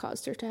 and that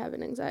caused her to have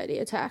an anxiety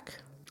attack.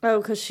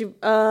 Because she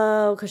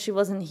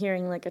wasn't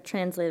hearing like a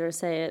translator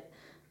say it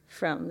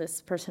from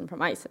this person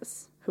from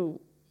ISIS who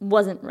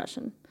wasn't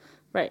Russian.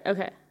 Right,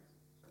 okay.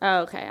 Oh,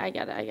 okay, I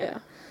get it.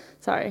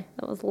 Sorry,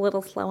 that was a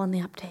little slow on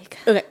the uptake.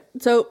 Okay,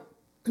 so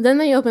then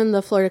they opened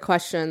the floor to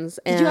questions.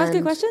 Did you ask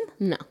a question?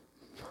 No.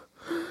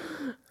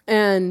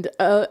 And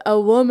a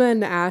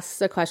woman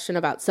asks a question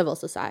about civil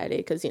society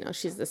because,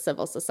 she's the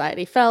civil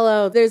society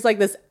fellow. There's like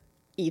this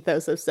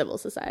ethos of civil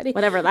society.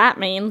 Whatever that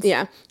means.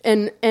 Yeah.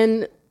 And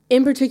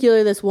in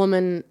particular, this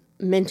woman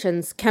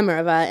mentions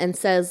Kemerova and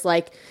says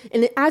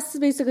and it asks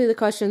basically the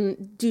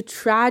question, do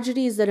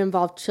tragedies that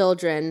involve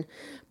children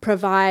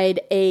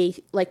provide a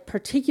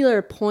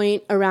particular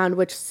point around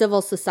which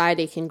civil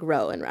society can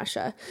grow in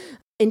Russia?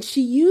 And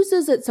she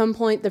uses at some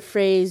point the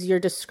phrase, you're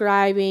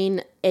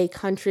describing a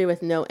country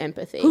with no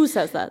empathy. Who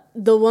says that?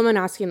 The woman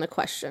asking the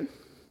question.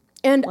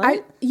 And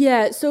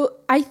so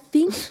I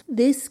think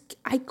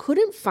I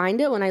couldn't find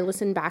it when I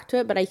listened back to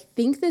it, but I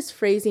think this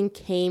phrasing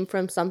came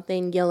from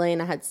something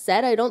Yelena had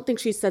said. I don't think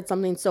she said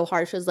something so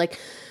harsh as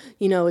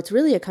it's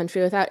really a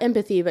country without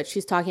empathy, but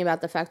she's talking about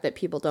the fact that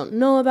people don't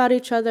know about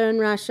each other in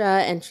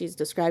Russia, and she's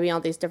describing all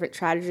these different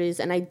tragedies.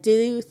 And I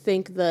do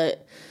think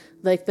that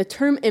the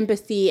term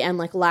empathy and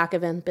lack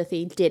of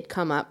empathy did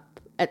come up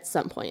at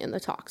some point in the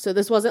talk. So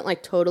this wasn't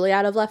totally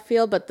out of left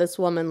field, but this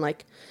woman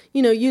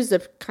used a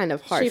kind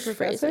of harsh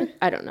phrasing.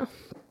 I don't know.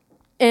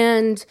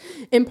 And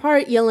in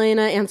part,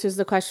 Yelena answers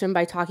the question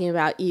by talking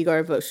about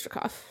Igor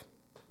Vostrikov.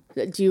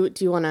 Do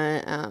you want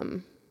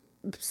to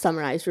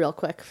summarize real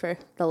quick for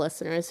the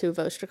listeners who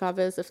Vostrikov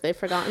is, if they've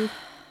forgotten?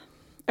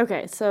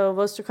 Okay, so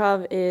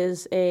Vostrikov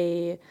is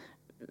a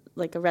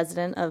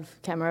resident of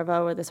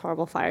Kemerova, where this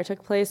horrible fire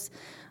took place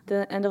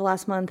the end of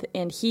last month,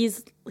 and he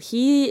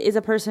is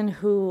a person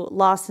who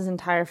lost his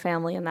entire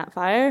family in that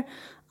fire,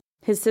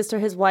 his sister,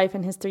 his wife,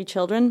 and his 3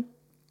 children.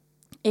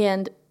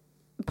 And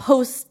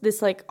post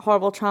this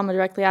horrible trauma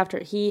directly after,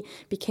 he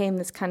became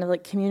this kind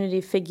of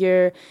community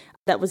figure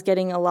that was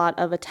getting a lot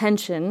of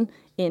attention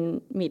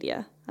in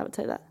media. I would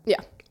say that.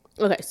 Yeah.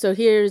 Okay, so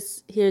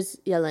here's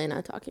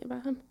Yelena talking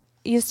about him.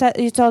 You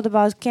told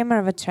about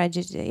Kemerova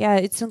tragedy. Yeah,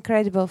 it's an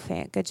incredible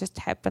thing. It just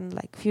happened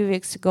a few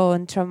weeks ago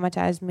and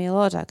traumatized me a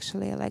lot,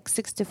 actually.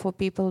 64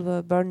 people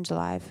were burned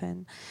alive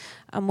in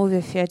a movie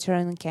theater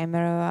in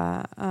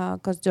Kemerova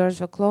because doors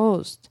were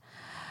closed.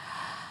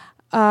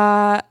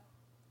 And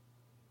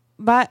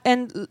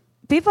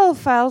people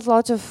felt a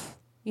lot of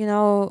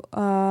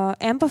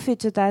empathy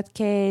to that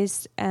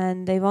case,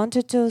 and they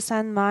wanted to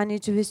send money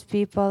to these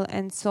people,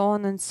 and so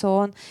on and so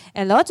on.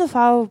 A lot of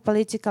our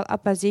political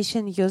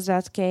opposition used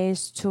that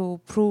case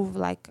to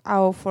prove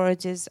our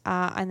authorities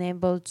are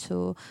unable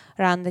to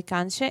run the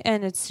country,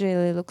 and it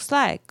really looks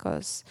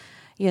because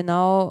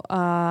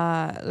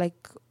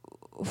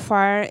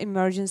fire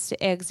emergency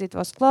exit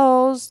was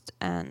closed,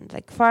 and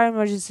fire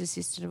emergency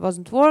system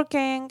wasn't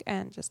working,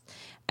 and just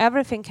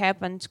everything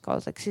happened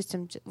because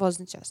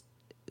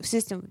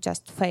system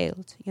just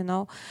failed,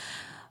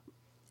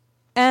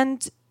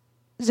 And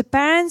the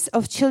parents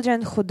of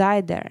children who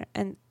died there,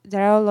 and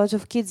there are a lot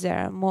of kids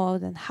there, more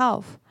than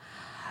half.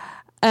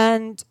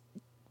 And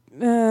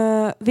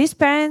these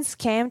parents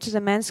came to the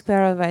main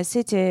square of the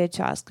city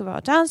to ask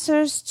about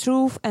answers,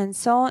 truth, and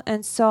so on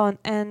and so on.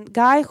 And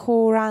guy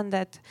who ran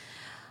that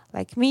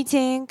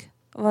meeting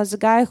was a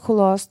guy who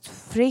lost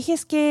 3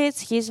 his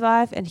kids, his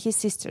wife, and his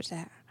sister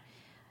there.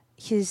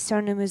 His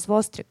surname is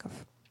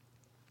Vostrikov.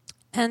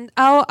 And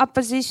our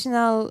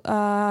oppositional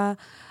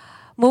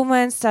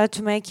movement started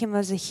to make him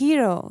as a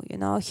hero,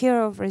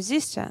 hero of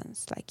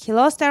resistance. He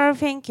lost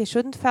everything, he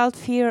shouldn't felt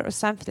fear or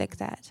something like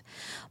that.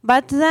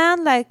 But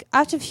then,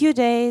 after a few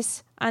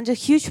days, under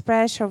huge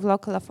pressure of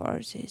local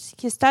authorities,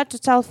 he started to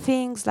tell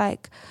things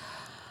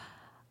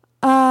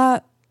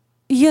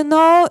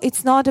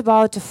it's not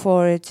about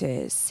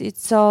authorities.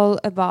 It's all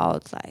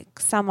about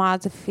some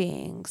other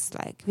things.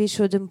 We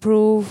should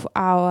improve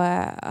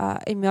our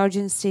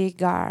emergency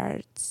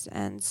guards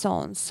and so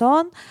on, so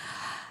on.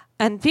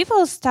 And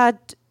people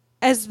start,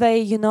 as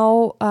they,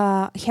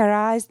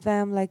 harassed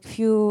them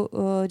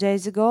few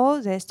days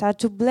ago, they start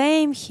to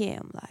blame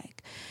him.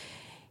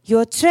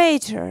 You're a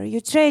traitor.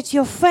 You traitor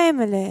your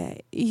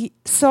family.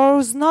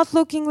 Sorrow's not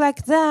looking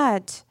like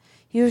that.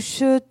 You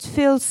should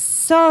feel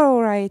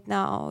sorrow right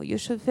now. You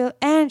should feel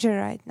anger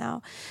right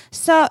now.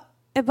 So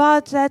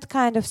about that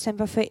kind of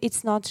sympathy,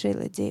 it's not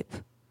really deep.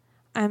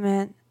 I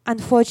mean,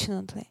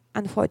 unfortunately.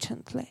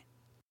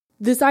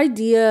 This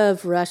idea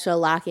of Russia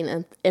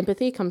lacking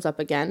empathy comes up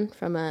again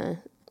from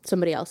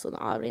somebody else in the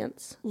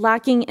audience.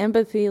 Lacking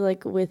empathy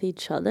with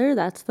each other,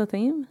 that's the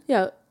theme?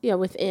 Yeah,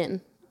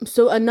 within.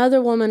 So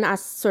another woman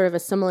asked sort of a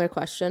similar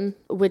question,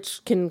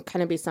 which can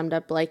kind of be summed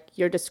up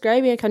you're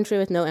describing a country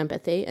with no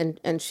empathy,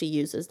 and she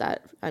uses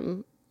that,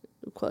 I'm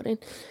quoting.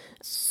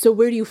 So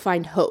where do you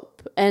find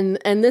hope? And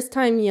this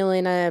time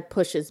Yelena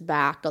pushes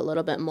back a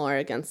little bit more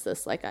against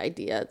this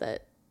idea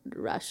that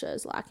Russia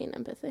is lacking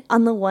empathy.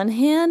 On the one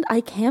hand,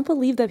 I can't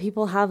believe that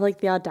people have like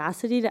the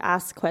audacity to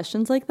ask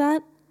questions like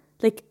that.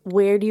 Like,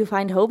 where do you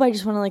find hope? I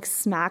just want to like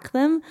smack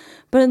them.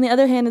 But on the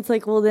other hand, it's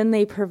like, well, then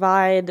they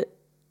provide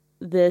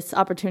this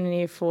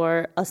opportunity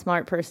for a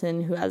smart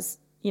person who has,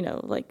 you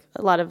know, like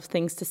a lot of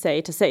things to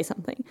say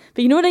something.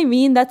 But you know what I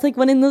mean? That's like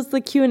when in those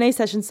like Q&A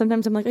sessions,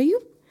 sometimes I'm like, are you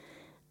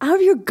out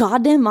of your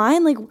goddamn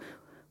mind? Like,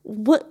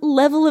 what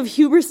level of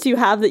hubris do you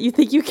have that you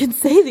think you can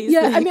say these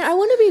things? I mean, I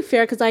want to be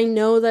fair because I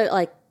know that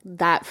like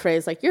that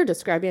phrase, like you're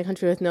describing a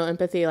country with no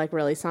empathy, like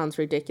really sounds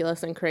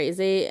ridiculous and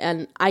crazy.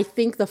 And I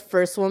think the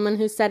first woman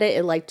who said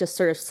it like just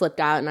sort of slipped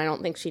out, and I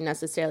don't think she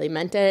necessarily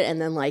meant it.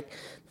 And then like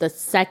the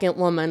second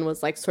woman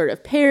was like sort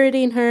of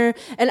parodying her.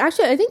 And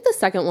actually, I think the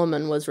second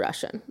woman was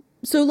Russian.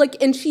 So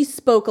like, and she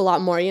spoke a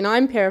lot more, you know,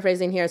 I'm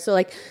paraphrasing here. So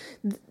like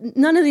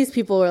none of these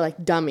people were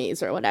like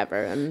dummies or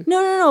whatever. And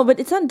No, but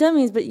it's not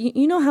dummies. But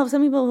you know how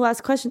some people who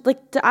ask questions,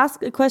 like to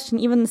ask a question,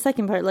 even the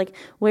second part, like,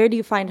 where do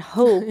you find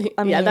hope?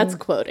 I mean, that's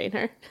quoting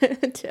her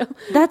too.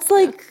 That's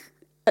like,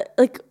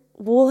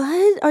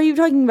 what are you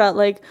talking about?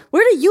 Like,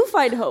 where do you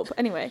find hope?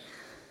 Anyway,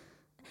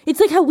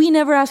 it's like how we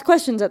never ask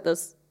questions at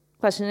those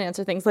question and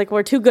answer things. Like,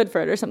 we're too good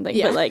for it or something.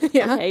 But like,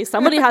 okay,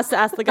 somebody has to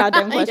ask the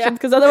goddamn questions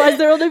because otherwise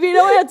there will be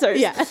no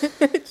answers. Yeah,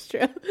 it's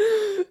true.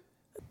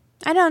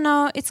 I don't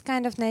know. It's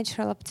kind of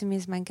natural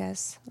optimism, I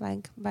guess,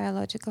 like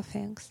biological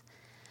things.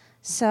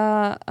 So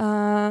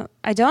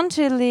I don't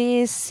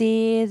really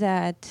see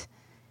that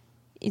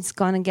it's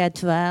going to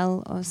get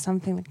well or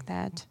something like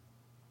that.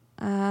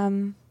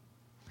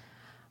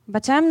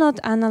 But I'm not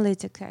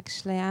analytic,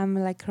 actually. I'm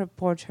like a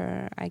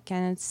reporter. I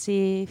cannot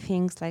see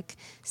things like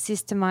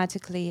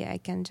systematically. I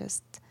can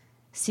just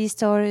see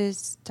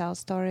stories, tell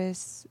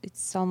stories.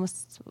 It's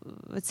almost,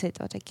 that's it,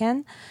 what I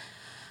can.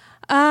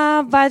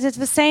 But at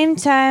the same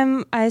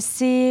time, I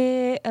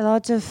see a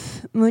lot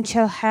of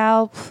mutual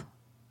help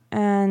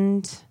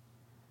and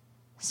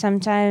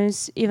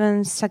sometimes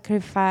even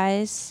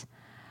sacrifice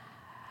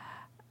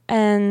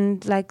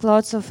and like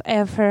lots of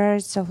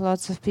efforts of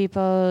lots of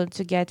people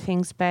to get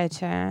things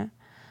better.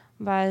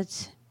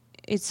 But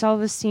it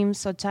always seems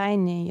so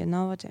tiny, you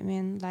know what I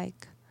mean?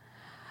 Like,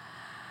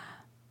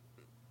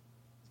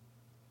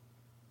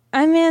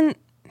 I mean,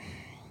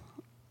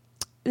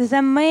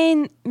 the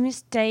main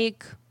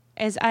mistake,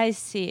 as I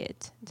see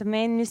it, the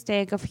main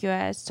mistake of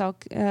US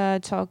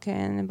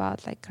talking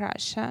about like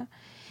Russia,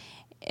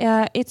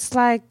 it's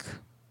like,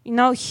 you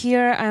know,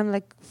 here I'm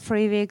like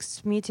 3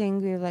 weeks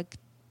meeting with like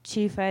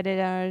chief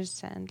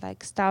editors and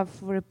like staff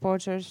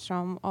reporters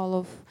from all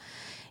of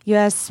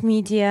US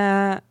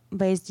media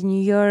based in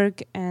New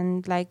York,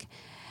 and like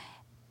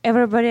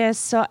everybody is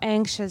so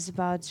anxious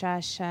about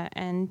Russia,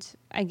 and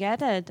I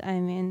get it. I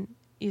mean,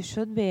 you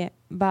should be,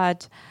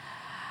 but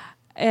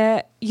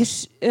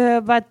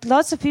but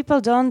lots of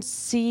people don't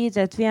see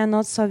that we are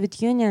not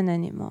Soviet Union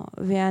anymore.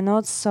 We are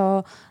not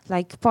so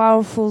like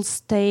powerful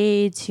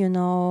state, you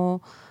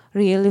know,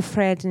 really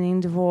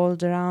threatening the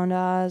world around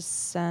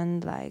us,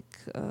 and like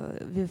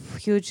with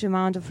huge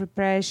amount of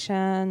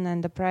repression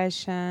and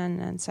oppression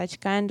and such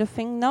kind of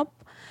thing. Nope.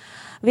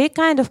 We're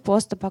kind of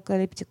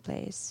post-apocalyptic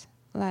place.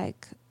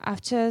 Like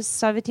after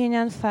Soviet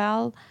Union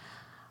fell,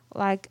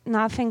 like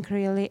nothing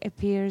really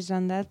appears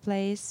on that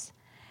place,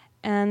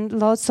 and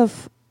lots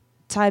of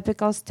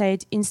typical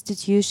state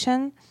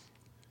institution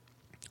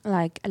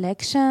like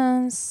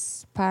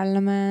elections,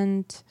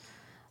 parliament,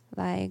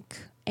 like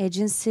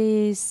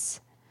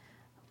agencies,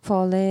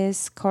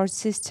 police, court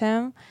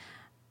system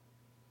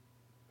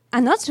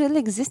are not really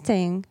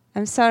existing.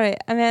 I'm sorry.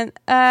 I mean,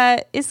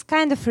 it's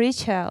kind of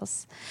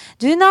rituals.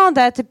 Do you know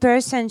that the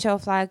percentage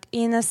of like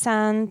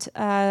innocent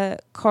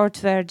court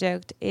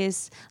verdict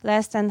is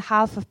less than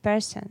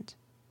 0.5%?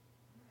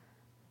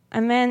 I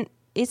mean,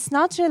 it's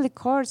not really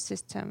court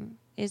system,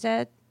 is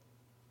it?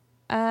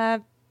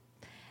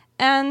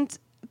 And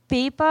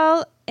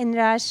people in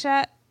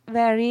Russia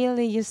were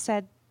really, you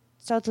said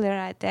totally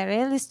right, they're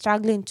really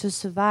struggling to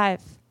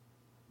survive,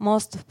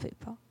 most of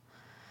people.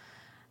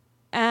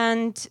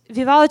 And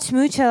without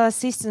mutual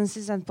assistance,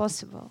 it's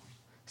impossible.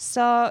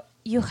 So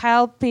you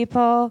help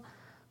people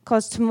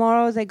because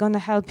tomorrow they're going to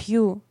help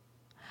you.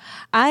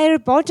 I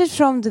reported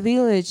from the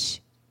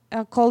village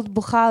called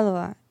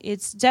Bukhalovo.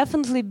 It's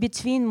definitely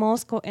between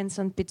Moscow and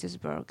St.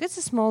 Petersburg. It's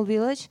a small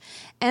village,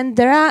 and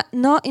there are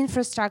no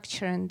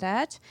infrastructure in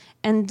that,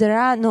 and there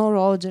are no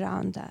roads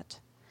around that.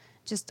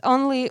 Just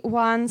only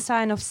one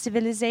sign of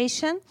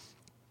civilization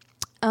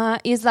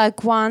is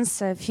like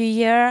once a few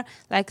years,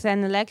 like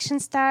when election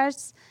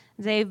starts,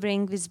 they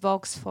bring this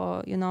box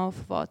for, you know,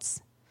 for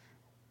votes.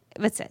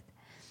 That's it.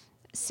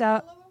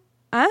 So,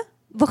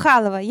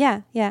 Bukhalovo,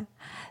 yeah.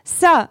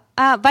 So,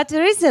 but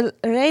there is a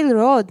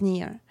railroad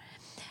near.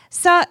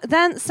 So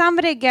then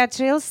somebody gets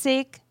real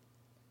sick.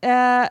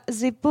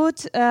 They put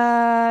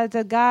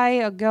the guy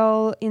or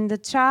girl in the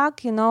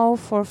truck, you know,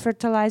 for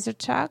fertilizer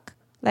truck,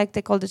 like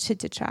they call the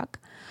shitty truck,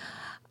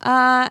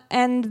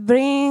 and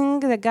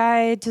bring the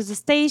guy to the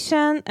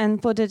station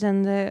and put it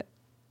in the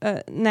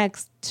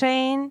next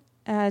train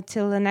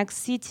till the next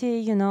city,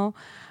 you know,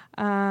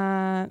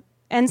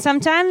 And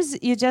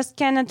sometimes you just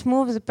cannot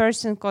move the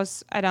person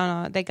because, I don't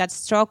know, they got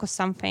stroke or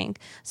something.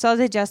 So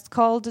they just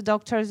call the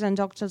doctors and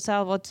doctors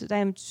tell what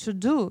they should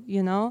do,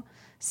 you know.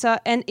 So,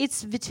 and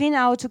it's between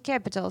our two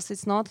capitals.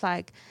 It's not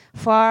like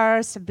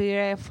far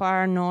Siberia,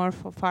 far north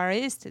or far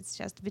east. It's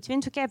just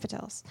between two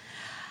capitals.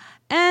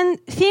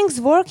 And things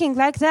working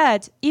like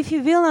that. If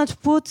you will not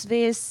put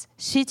this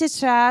shitty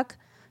truck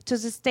to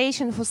the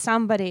station for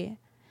somebody,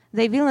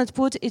 they will not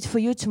put it for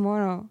you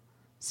tomorrow.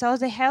 So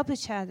they help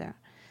each other.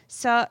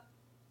 So,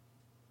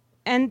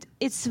 and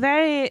it's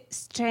very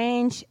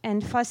strange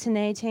and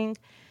fascinating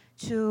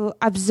to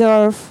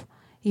observe,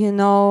 you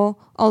know,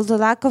 all the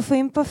lack of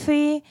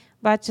empathy,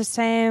 but the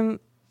same,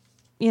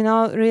 you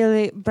know,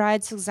 really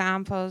bright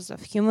examples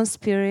of human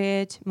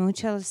spirit,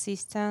 mutual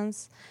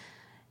assistance,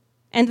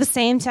 and at the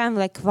same time,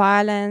 like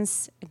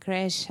violence,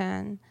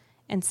 aggression,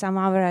 and some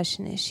other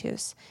Russian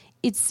issues.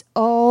 It's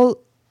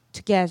all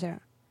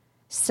together.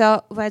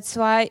 So that's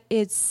why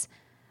it's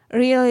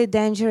really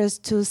dangerous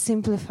to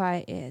simplify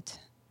it.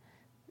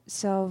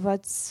 So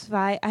that's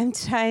why I'm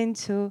trying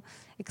to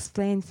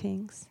explain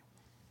things.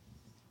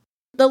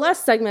 The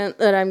last segment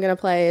that I'm going to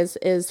play is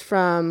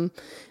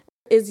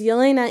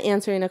Yelena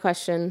answering a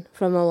question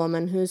from a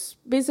woman who's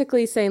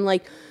basically saying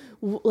like,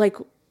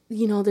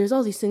 you know, there's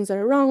all these things that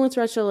are wrong with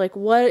Russia. Like,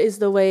 what is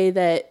the way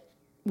that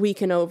we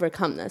can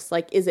overcome this?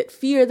 Like, is it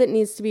fear that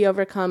needs to be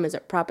overcome? Is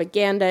it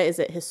propaganda? Is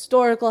it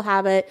historical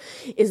habit?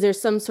 Is there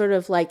some sort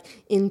of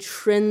like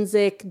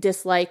intrinsic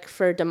dislike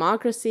for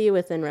democracy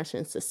within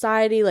Russian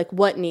society? Like,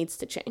 what needs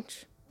to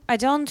change? I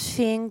don't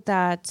think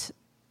that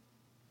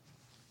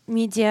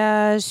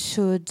media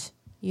should,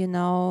 you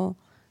know,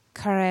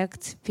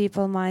 correct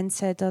people's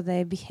mindset or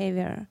their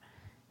behavior.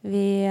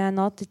 We are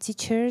not the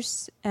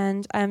teachers,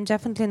 and I'm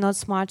definitely not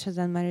smarter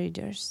than my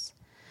readers.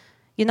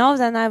 You know,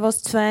 when I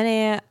was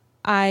 20,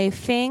 I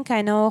think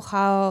I know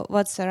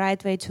what's the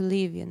right way to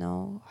live, you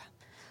know.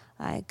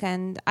 Like,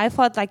 and I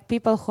thought like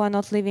people who are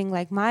not living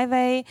like my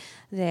way,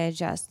 they're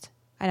just,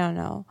 I don't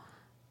know,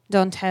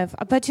 don't have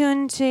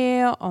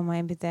opportunity, or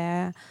maybe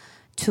they're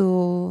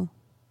too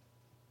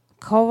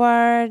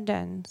coward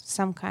and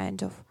some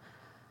kind of.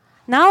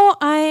 Now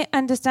I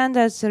understand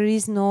that there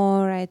is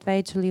no right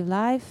way to live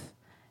life,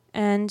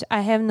 and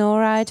I have no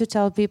right to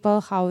tell people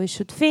how we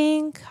should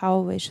think, how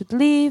we should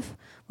live,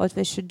 what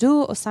we should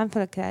do, or something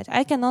like that.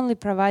 I can only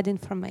provide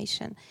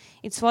information.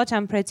 It's what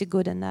I'm pretty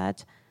good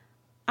at.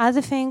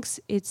 Other things,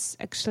 it's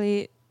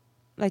actually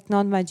like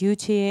not my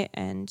duty,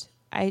 and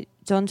I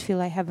don't feel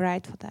I have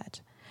right for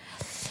that.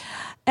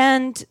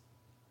 And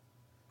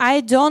I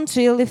don't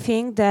really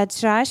think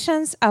that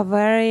Russians are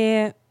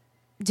very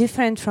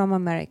different from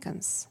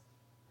Americans.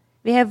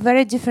 We have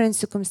very different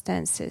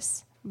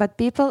circumstances, but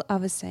people are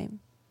the same.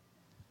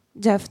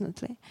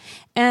 Definitely.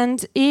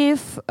 And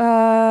if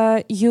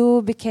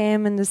you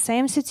became in the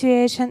same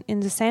situation, in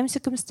the same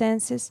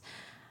circumstances,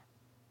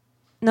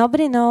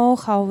 nobody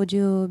knows how would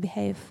you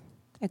behave,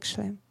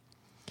 actually.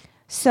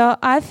 So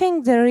I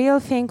think the real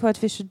thing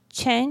what we should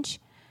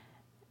change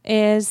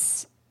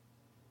is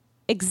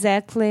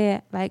exactly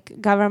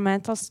like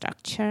governmental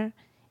structure.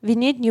 We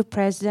need new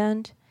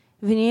president.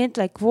 We need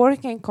like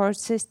working court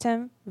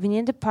system. We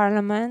need a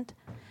parliament.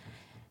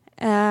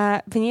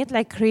 We need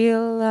like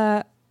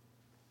real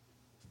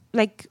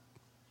like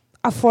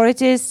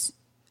authorities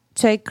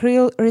take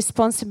real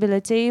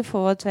responsibility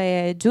for what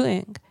they are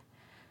doing.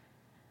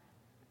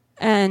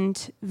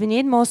 And we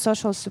need more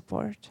social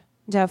support,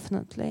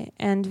 definitely.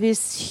 And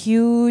this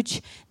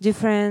huge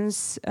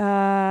difference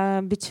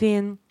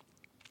between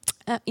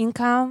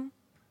income,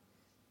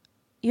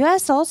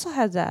 US also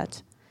had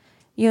that.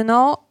 You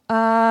know,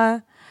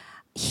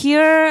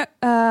 here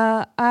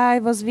I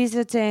was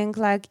visiting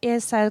like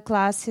ESL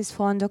classes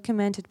for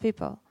undocumented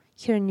people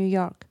here in New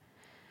York.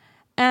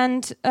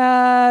 And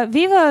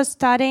we were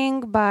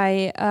studying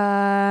by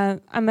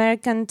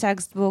American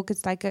textbook.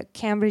 It's like a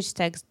Cambridge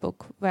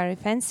textbook, very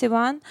fancy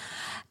one.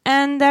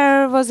 And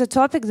there was a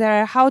topic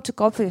there, how to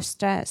cope with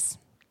stress.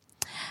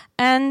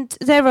 And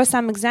there were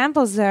some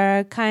examples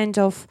there, kind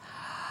of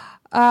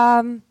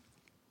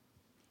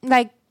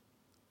like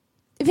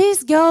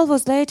this girl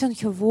was late on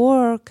her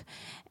work,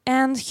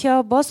 and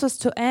her boss was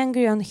too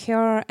angry on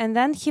her, and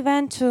then he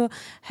went to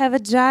have a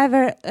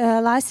driver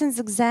license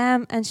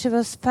exam, and she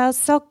felt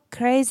so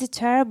crazy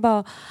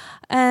terrible.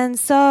 And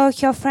so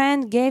her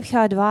friend gave her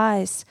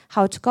advice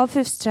how to cope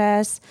with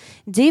stress,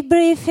 deep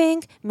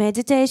breathing,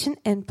 meditation,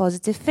 and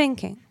positive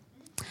thinking.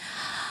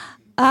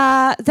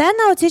 Then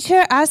our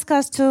teacher asked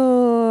us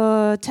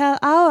to tell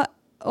our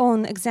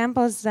own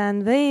examples that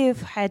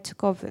we've had to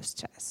cope with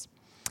stress.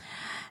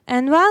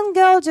 And one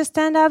girl just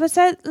stand up and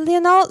said, you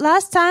know,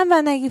 last time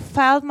when I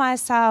felt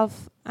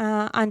myself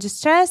under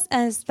stress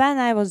is when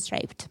I was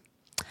raped.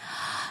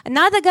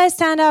 Another guy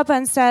stand up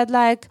and said,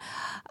 like,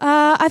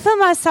 I feel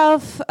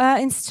myself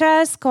in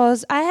stress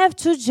because I have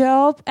 2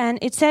 jobs and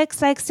it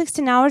takes like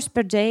 16 hours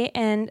per day,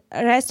 and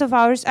rest of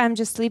hours I'm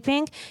just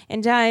sleeping,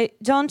 and I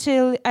don't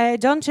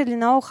really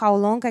know how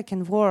long I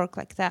can work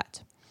like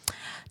that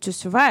to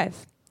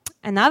survive.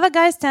 another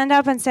guy stand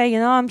up and say,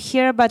 I'm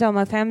here, but all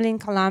my family in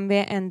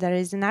Colombia, and there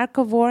is a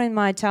narco war in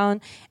my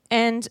town.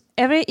 And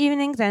every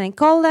evening, then I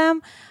call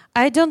them.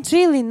 I don't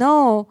really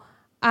know,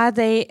 are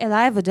they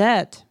alive or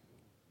dead?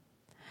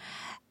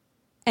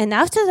 And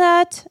after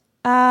that,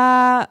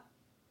 I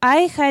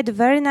had a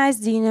very nice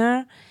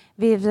dinner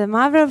with the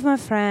mother of my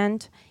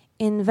friend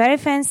in a very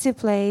fancy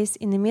place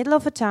in the middle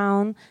of a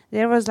town.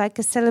 There was like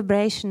a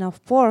celebration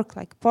of pork,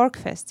 like pork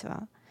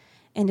festival.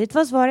 And it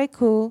was very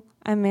cool.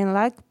 I mean,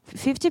 like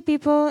 50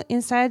 people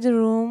inside the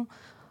room.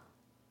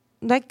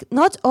 Like,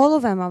 not all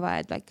of them are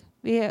white.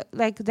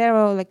 There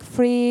were like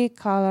 3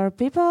 color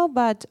people,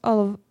 but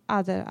all of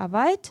other are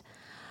white.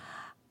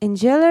 In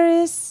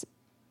jewelries,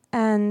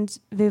 and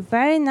with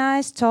very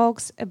nice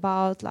talks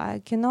about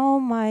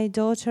my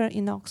daughter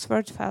in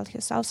Oxford felt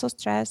herself so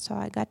stressed, so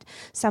I got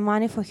some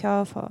money for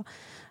her for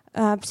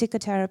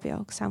psychotherapy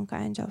or some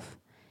kind of.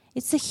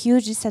 It's a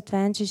huge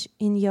disadvantage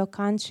in your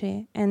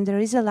country, and there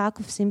is a lack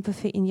of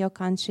sympathy in your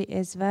country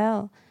as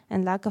well,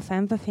 and lack of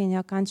empathy in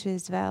your country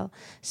as well.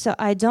 So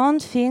I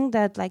don't think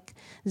that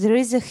there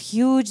is a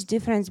huge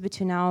difference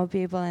between our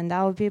people, and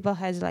our people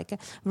has a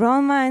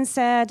wrong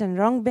mindset and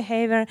wrong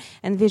behavior,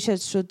 and we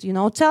should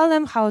tell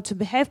them how to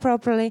behave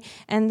properly,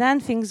 and then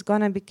things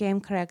gonna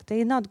become correct.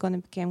 They're not gonna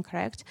become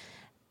correct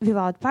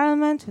without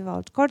parliament,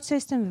 without court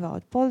system,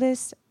 without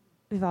police,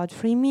 without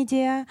free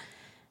media,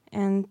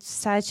 and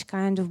such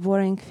kind of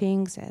boring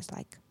things as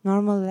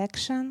normal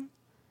election.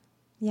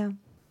 Yeah.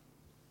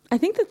 I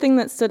think the thing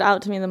that stood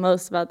out to me the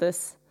most about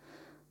this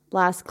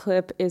last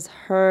clip is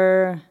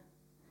her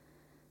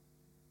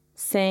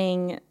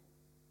saying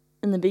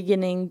in the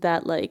beginning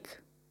that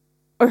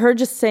or her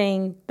just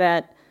saying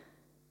that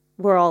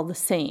we're all the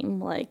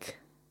same.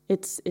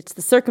 It's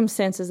the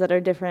circumstances that are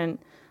different,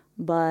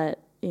 but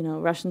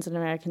Russians and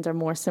Americans are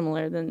more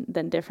similar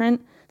than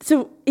different.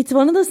 So it's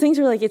one of those things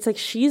where it's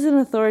she's an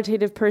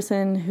authoritative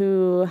person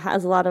who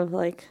has a lot of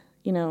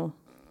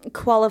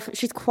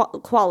she's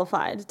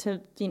qualified to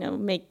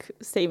make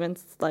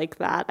statements like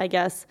that, I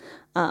guess,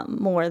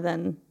 more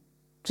than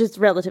just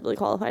relatively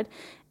qualified.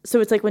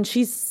 So it's when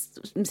she's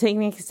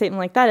making a statement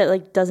like that,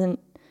 it doesn't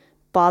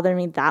bother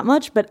me that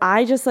much. But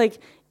I just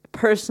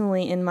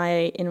personally in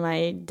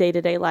my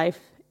day-to-day life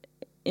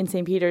in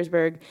St.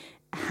 Petersburg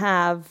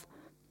have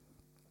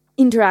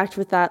interact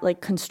with that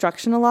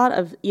construction a lot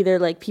of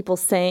either people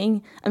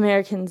saying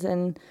Americans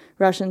and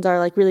Russians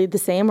are really the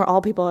same, or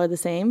all people are the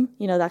same,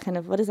 that kind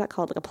of, what is that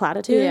called, a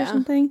platitude or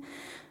something.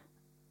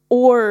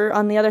 Or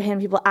on the other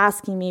hand, people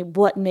asking me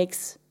what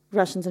makes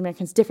Russians and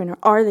Americans different, or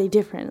are they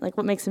different,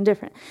 what makes them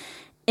different.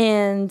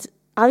 And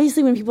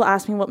obviously when people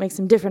ask me what makes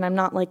them different, I'm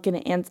not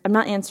I'm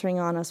not answering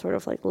on a sort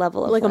of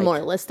level of a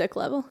moralistic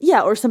level.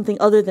 Yeah, or something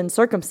other than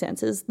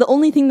circumstances. The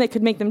only thing that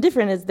could make them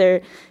different is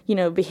their,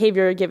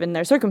 behavior given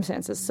their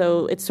circumstances.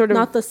 So it's sort of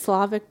not the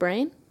Slavic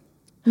brain?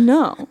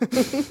 No.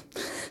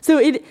 So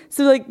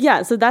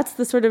that's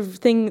the sort of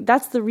thing,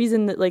 that's the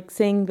reason that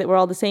saying that we're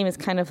all the same is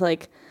kind of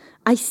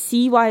I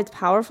see why it's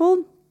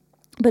powerful,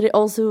 but it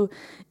also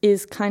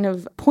is kind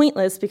of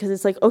pointless because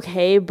it's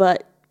okay,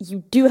 but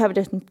you do have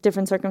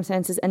different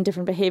circumstances and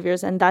different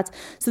behaviors, and that's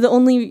so the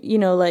only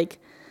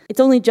it's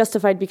only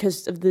justified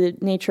because of the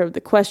nature of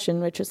the question,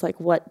 which is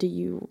what do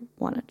you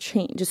want to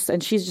change?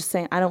 And she's just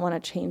saying, I don't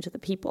want to change the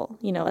people,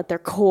 at their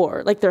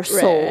core, their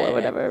soul or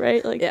whatever,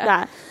 right?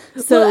 That.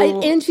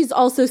 So and she's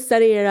also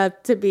setting it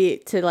up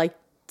to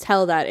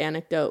tell that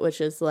anecdote, which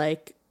is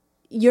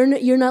you're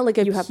not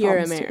a pure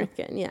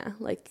American, yeah.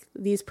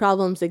 These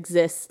problems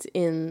exist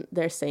in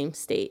their same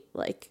state,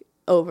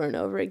 over and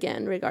over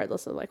again,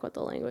 regardless of what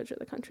the language of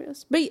the country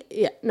is. But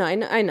yeah, no, I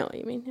know what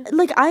you mean. Yeah.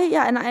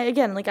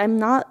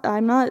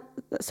 I'm not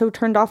so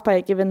turned off by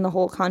it given the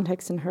whole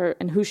context and her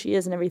and who she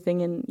is and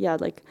everything, and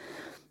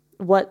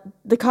what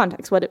the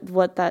context,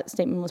 what that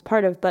statement was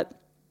part of. But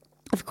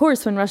of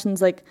course, when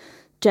Russians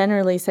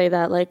generally say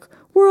that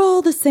we're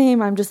all the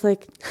same, I'm just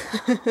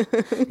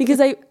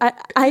because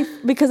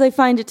I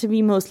find it to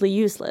be mostly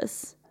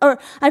useless, or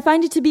I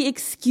find it to be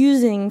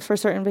excusing for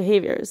certain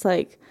behaviors,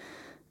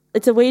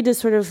 it's a way to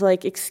sort of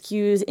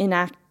excuse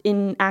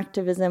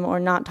inactivism or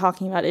not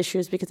talking about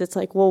issues, because it's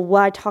well,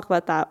 why talk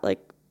about that?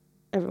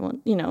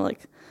 Everyone,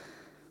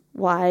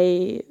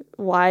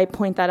 why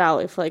point that out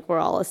if we're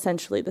all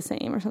essentially the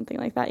same or something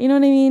like that? You know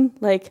what I mean?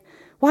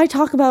 Why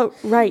talk about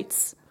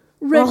rights?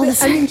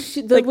 Right. I mean,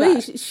 the way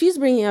she's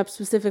bringing up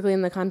specifically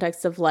in the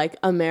context of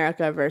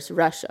America versus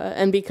Russia,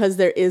 and because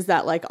there is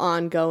that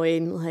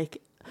ongoing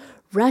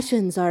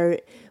Russians are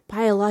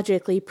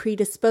biologically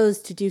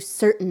predisposed to do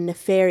certain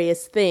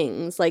nefarious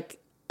things.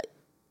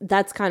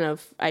 That's kind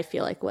of, I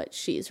feel what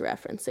she's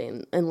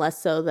referencing, and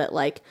less so that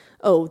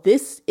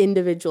this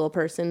individual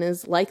person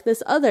is like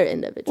this other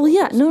individual. Well,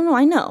 yeah, person. no,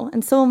 I know.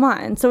 And so am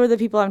I. And so are the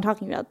people I'm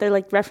talking about. They're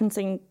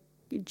referencing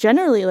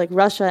generally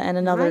Russia and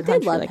another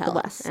country the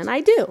West. And I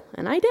do.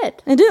 And I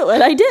did. I do.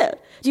 And I did.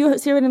 Do you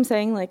see what I'm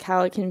saying?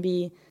 How it can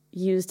be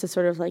used to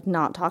sort of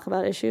not talk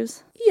about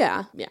issues?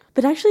 Yeah.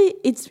 But actually,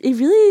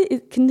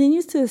 it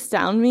continues to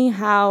astound me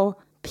how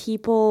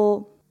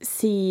people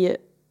see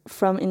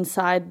from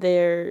inside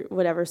their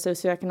whatever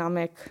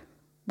socioeconomic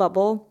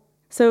bubble.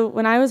 So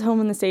when I was home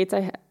in the States,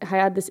 I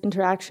had this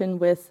interaction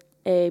with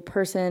a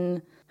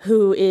person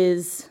who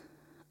is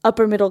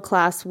upper middle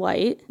class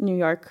white, New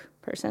York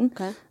person.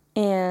 Okay.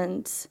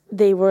 And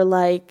they were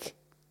like,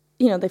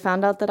 they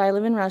found out that I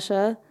live in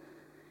Russia.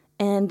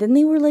 And then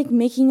they were like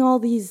making all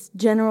these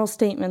general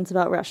statements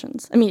about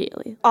Russians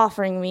immediately,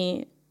 offering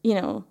me,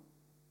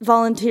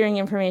 volunteering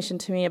information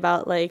to me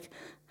about like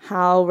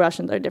how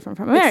Russians are different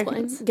from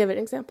Americans. Explain. Give an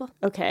example.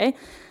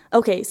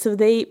 Okay, so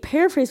they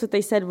paraphrase what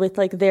they said with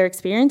like their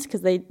experience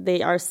because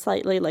they are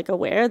slightly like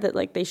aware that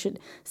like they should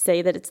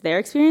say that it's their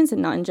experience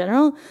and not in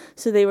general.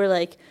 So they were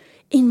like,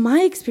 in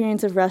my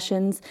experience of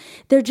Russians,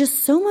 they're just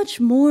so much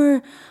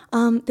more,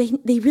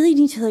 they really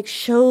need to like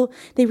show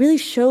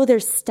their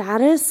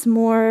status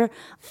more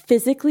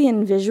physically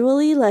and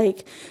visually,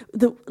 like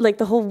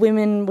the whole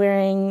women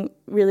wearing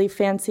really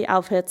fancy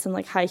outfits and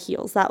like high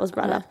heels, that was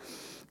brought up.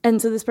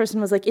 And so this person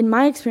was like, in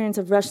my experience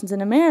of Russians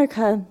in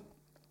America,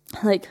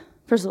 like,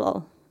 first of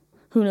all,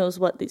 who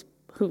knows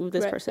who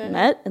this person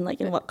met and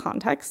like in what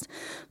context,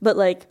 but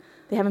like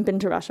they haven't been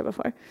to Russia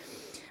before.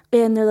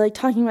 And they're like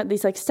talking about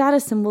these like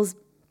status symbols.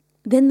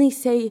 Then they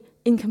say,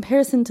 in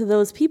comparison to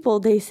those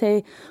people, they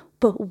say,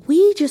 but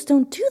we just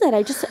don't do that.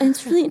 And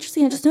it's really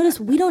interesting. I just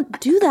noticed we don't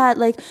do that.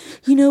 Like,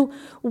 we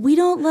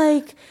don't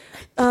like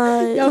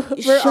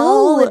we're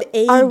all an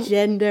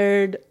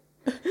agendered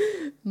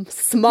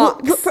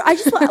smocks.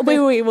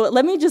 Wait. Well,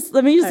 let me just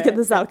get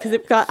this out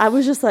because I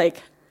was just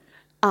like,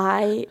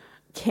 I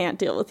can't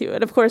deal with you.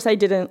 And of course I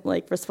didn't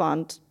like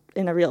respond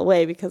in a real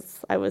way because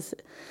I was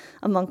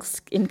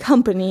in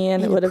company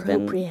and it would have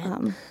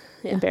been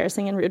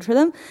embarrassing and rude for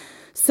them.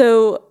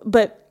 So,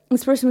 but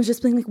this person was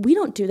just being like, we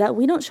don't do that.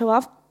 We don't show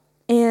off.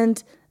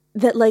 And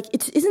that like,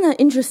 isn't that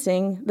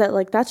interesting that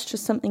like, that's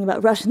just something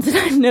about Russians that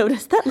I've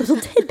noticed, that little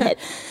tidbit.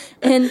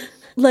 And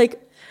like,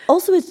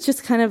 also it's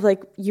just kind of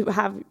like you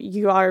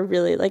are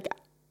really like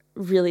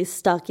really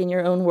stuck in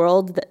your own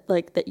world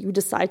that you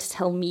decide to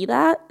tell me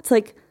that. It's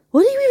like,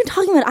 what are you even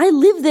talking about? I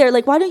live there.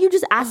 Like, why don't you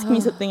just ask me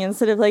something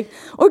instead of like,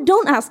 or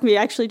don't ask me,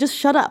 actually, just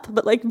shut up.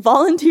 But like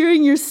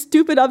volunteering your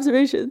stupid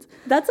observations.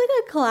 That's like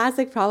a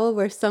classic problem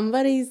where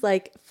somebody's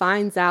like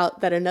finds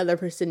out that another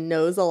person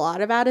knows a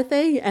lot about a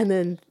thing and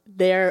then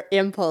their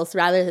impulse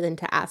rather than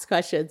to ask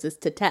questions is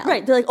to tell.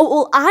 Right. They're like, oh,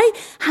 well, I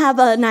have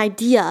an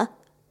idea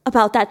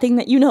about that thing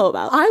that you know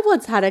about. I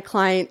once had a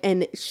client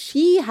and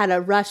she had a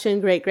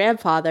Russian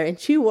great-grandfather and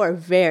she wore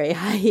very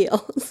high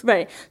heels.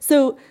 Right.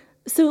 So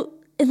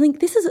and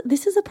like this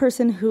is a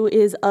person who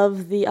is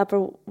of the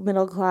upper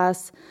middle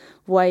class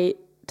white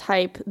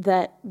type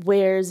that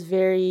wears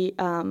very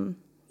kind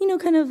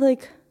of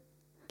like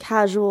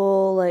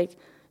casual, like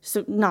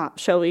so not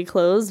showy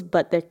clothes,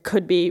 but they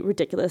could be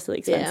ridiculously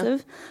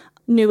expensive.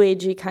 Yeah. New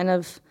agey kind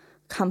of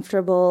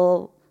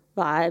comfortable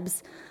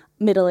vibes,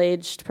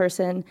 middle-aged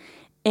person.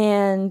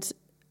 And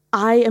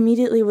I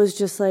immediately was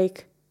just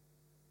like,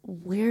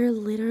 we're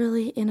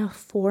literally in a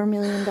 $4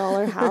 million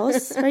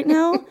house right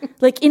now.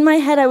 Like in my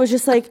head, I was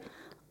just like,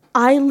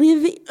 I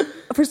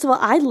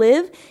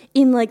live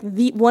in like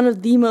one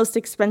of the most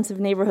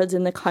expensive neighborhoods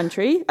in the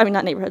country. I mean,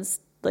 not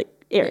neighborhoods, like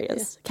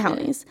areas,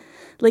 counties,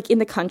 like in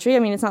the country. I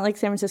mean, it's not like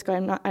San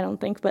Francisco. I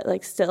don't think, but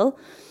like still.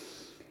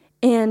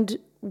 And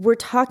we're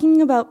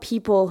talking about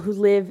people who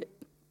live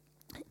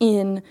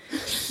in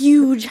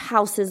huge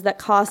houses that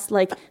cost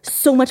like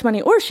so much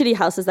money, or shitty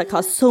houses that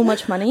cost so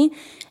much money,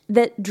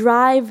 that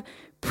drive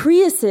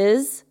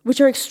Priuses, which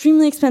are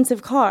extremely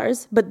expensive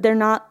cars, but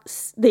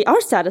they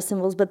are status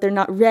symbols, but they're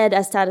not read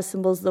as status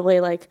symbols the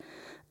way like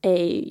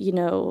a,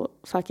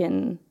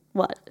 fucking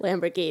what?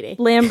 Lamborghini.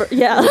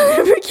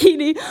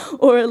 Lamborghini,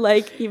 or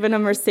like even a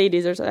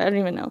Mercedes or something. I don't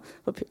even know.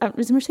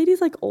 Is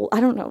Mercedes like old? I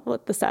don't know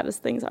what the status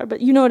things are,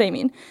 but you know what I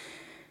mean.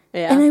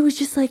 Yeah. And I was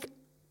just like,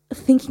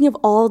 thinking of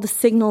all the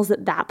signals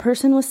that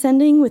person was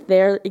sending with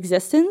their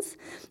existence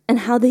and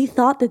how they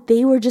thought that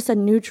they were just a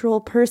neutral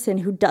person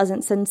who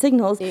doesn't send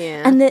signals.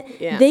 Yeah. And that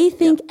they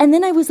think, and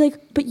then I was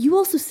like, but you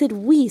also said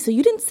we. So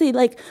you didn't say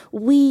like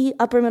we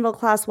upper middle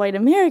class white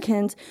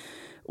Americans.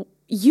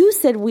 You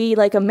said we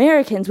like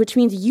Americans, which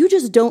means you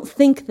just don't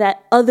think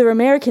that other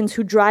Americans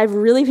who drive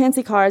really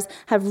fancy cars,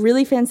 have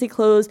really fancy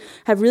clothes,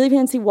 have really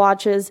fancy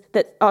watches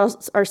that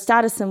are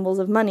status symbols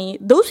of money.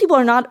 Those people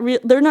are not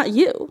they're not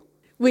you.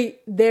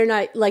 Wait, they're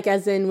not, like,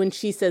 as in when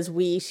she says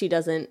we, she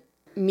doesn't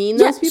mean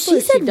those people?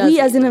 She said we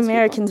as in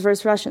Americans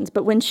versus Russians.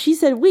 But when she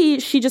said we,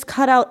 she just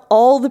cut out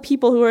all the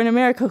people who are in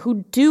America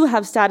who do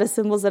have status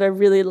symbols that are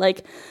really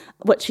like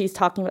what she's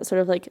talking about, sort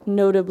of like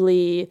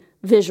notably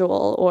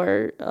visual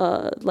or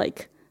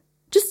like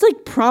just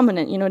like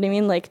prominent, you know what I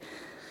mean? Like,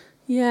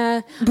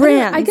 yeah.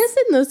 Brands. I guess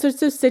in those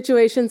sorts of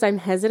situations, I'm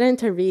hesitant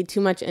to read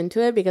too much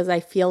into it because I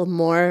feel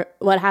more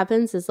what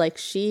happens is like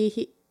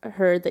she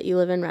heard that you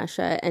live in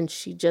Russia and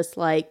she just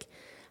like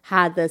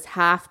had this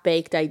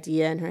half-baked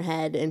idea in her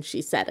head and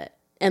she said it.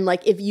 And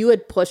like if you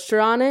had pushed her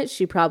on it,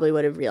 she probably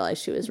would have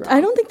realized she was wrong. I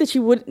don't think that she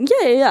would.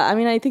 Yeah. I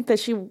mean, I think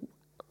that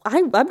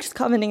I'm just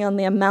commenting on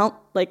the amount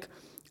like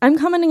I'm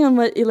commenting on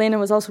what Elena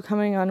was also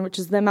commenting on, which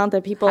is the amount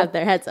that people have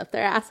their heads up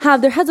their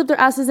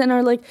asses and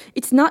are like,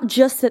 it's not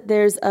just that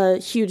there's a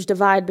huge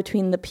divide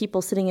between the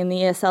people sitting in the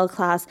ESL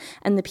class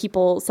and the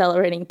people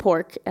celebrating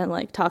pork and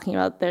like talking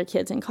about their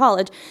kids in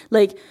college.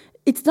 Like,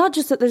 it's not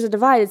just that there's a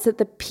divide, it's that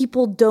the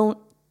people don't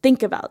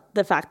think about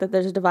the fact that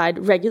there's a divide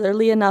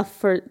regularly enough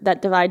for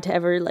that divide to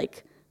ever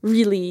like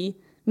really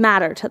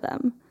matter to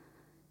them.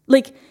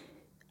 Like,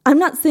 I'm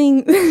not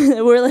saying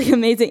we're like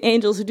amazing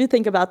angels who do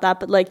think about that,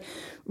 but like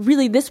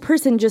really this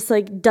person just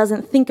like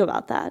doesn't think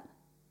about that.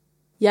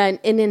 Yeah,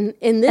 and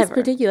in this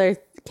particular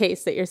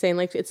case that you're saying,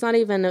 like it's not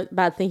even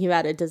about thinking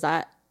about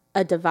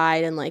a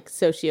divide in like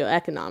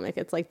socioeconomic.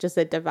 It's like just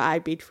a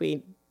divide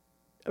between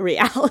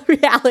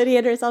reality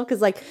and herself,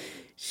 because like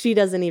she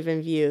doesn't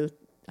even view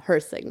her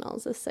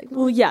signals as signals.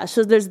 Well, yeah,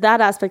 so there's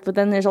that aspect, but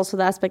then there's also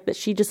the aspect that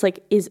she just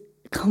like is,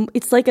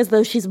 it's like as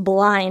though she's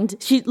blind.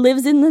 She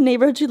lives in the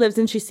neighborhood she lives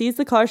in, she sees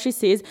the car she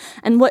sees,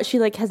 and what, she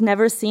like has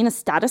never seen a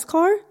status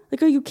car?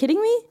 Like, are you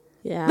kidding me?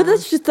 Yeah. But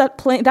that's just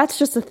that's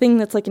just a thing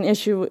that's like an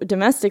issue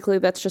domestically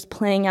that's just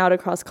playing out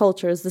across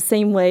cultures, the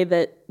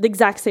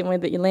exact same way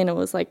that Elena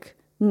was like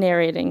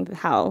narrating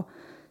how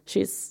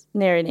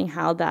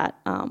that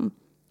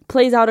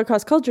plays out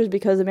across cultures,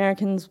 because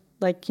Americans,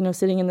 like, you know,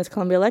 sitting in this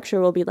Columbia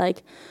lecture will be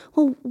like,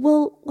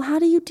 well, how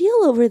do you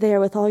deal over there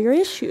with all your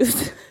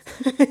issues?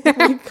 Oh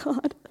my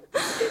God.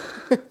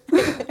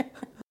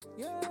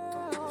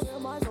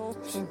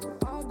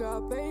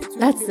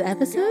 That's the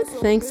episode.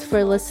 Thanks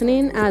for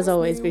listening. As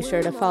always, be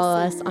sure to follow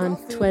us on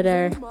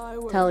Twitter,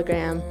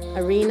 Telegram,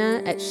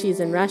 Arena at She's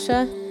in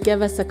Russia.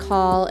 Give us a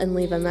call and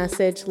leave a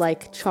message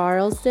like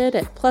Charles did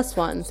at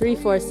 +1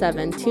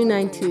 347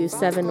 292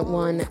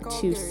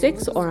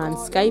 7126, or on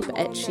Skype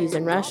at She's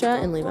in Russia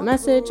and leave a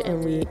message,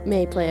 and we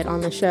may play it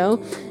on the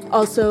show.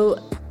 Also,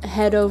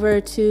 head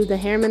over to the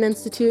Harriman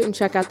Institute and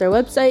check out their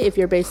website. If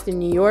you're based in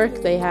New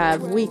York, they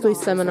have weekly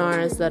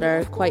seminars that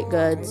are quite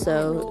good,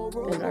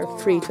 and are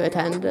free to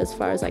attend as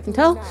far as I can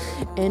tell.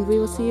 And we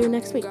will see you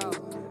next week.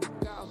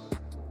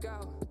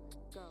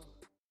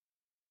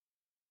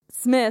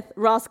 Smith,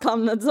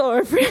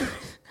 Roskomnadzor.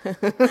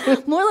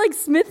 More like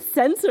Smith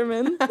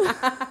Sensorman.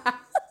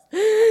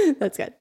 That's good.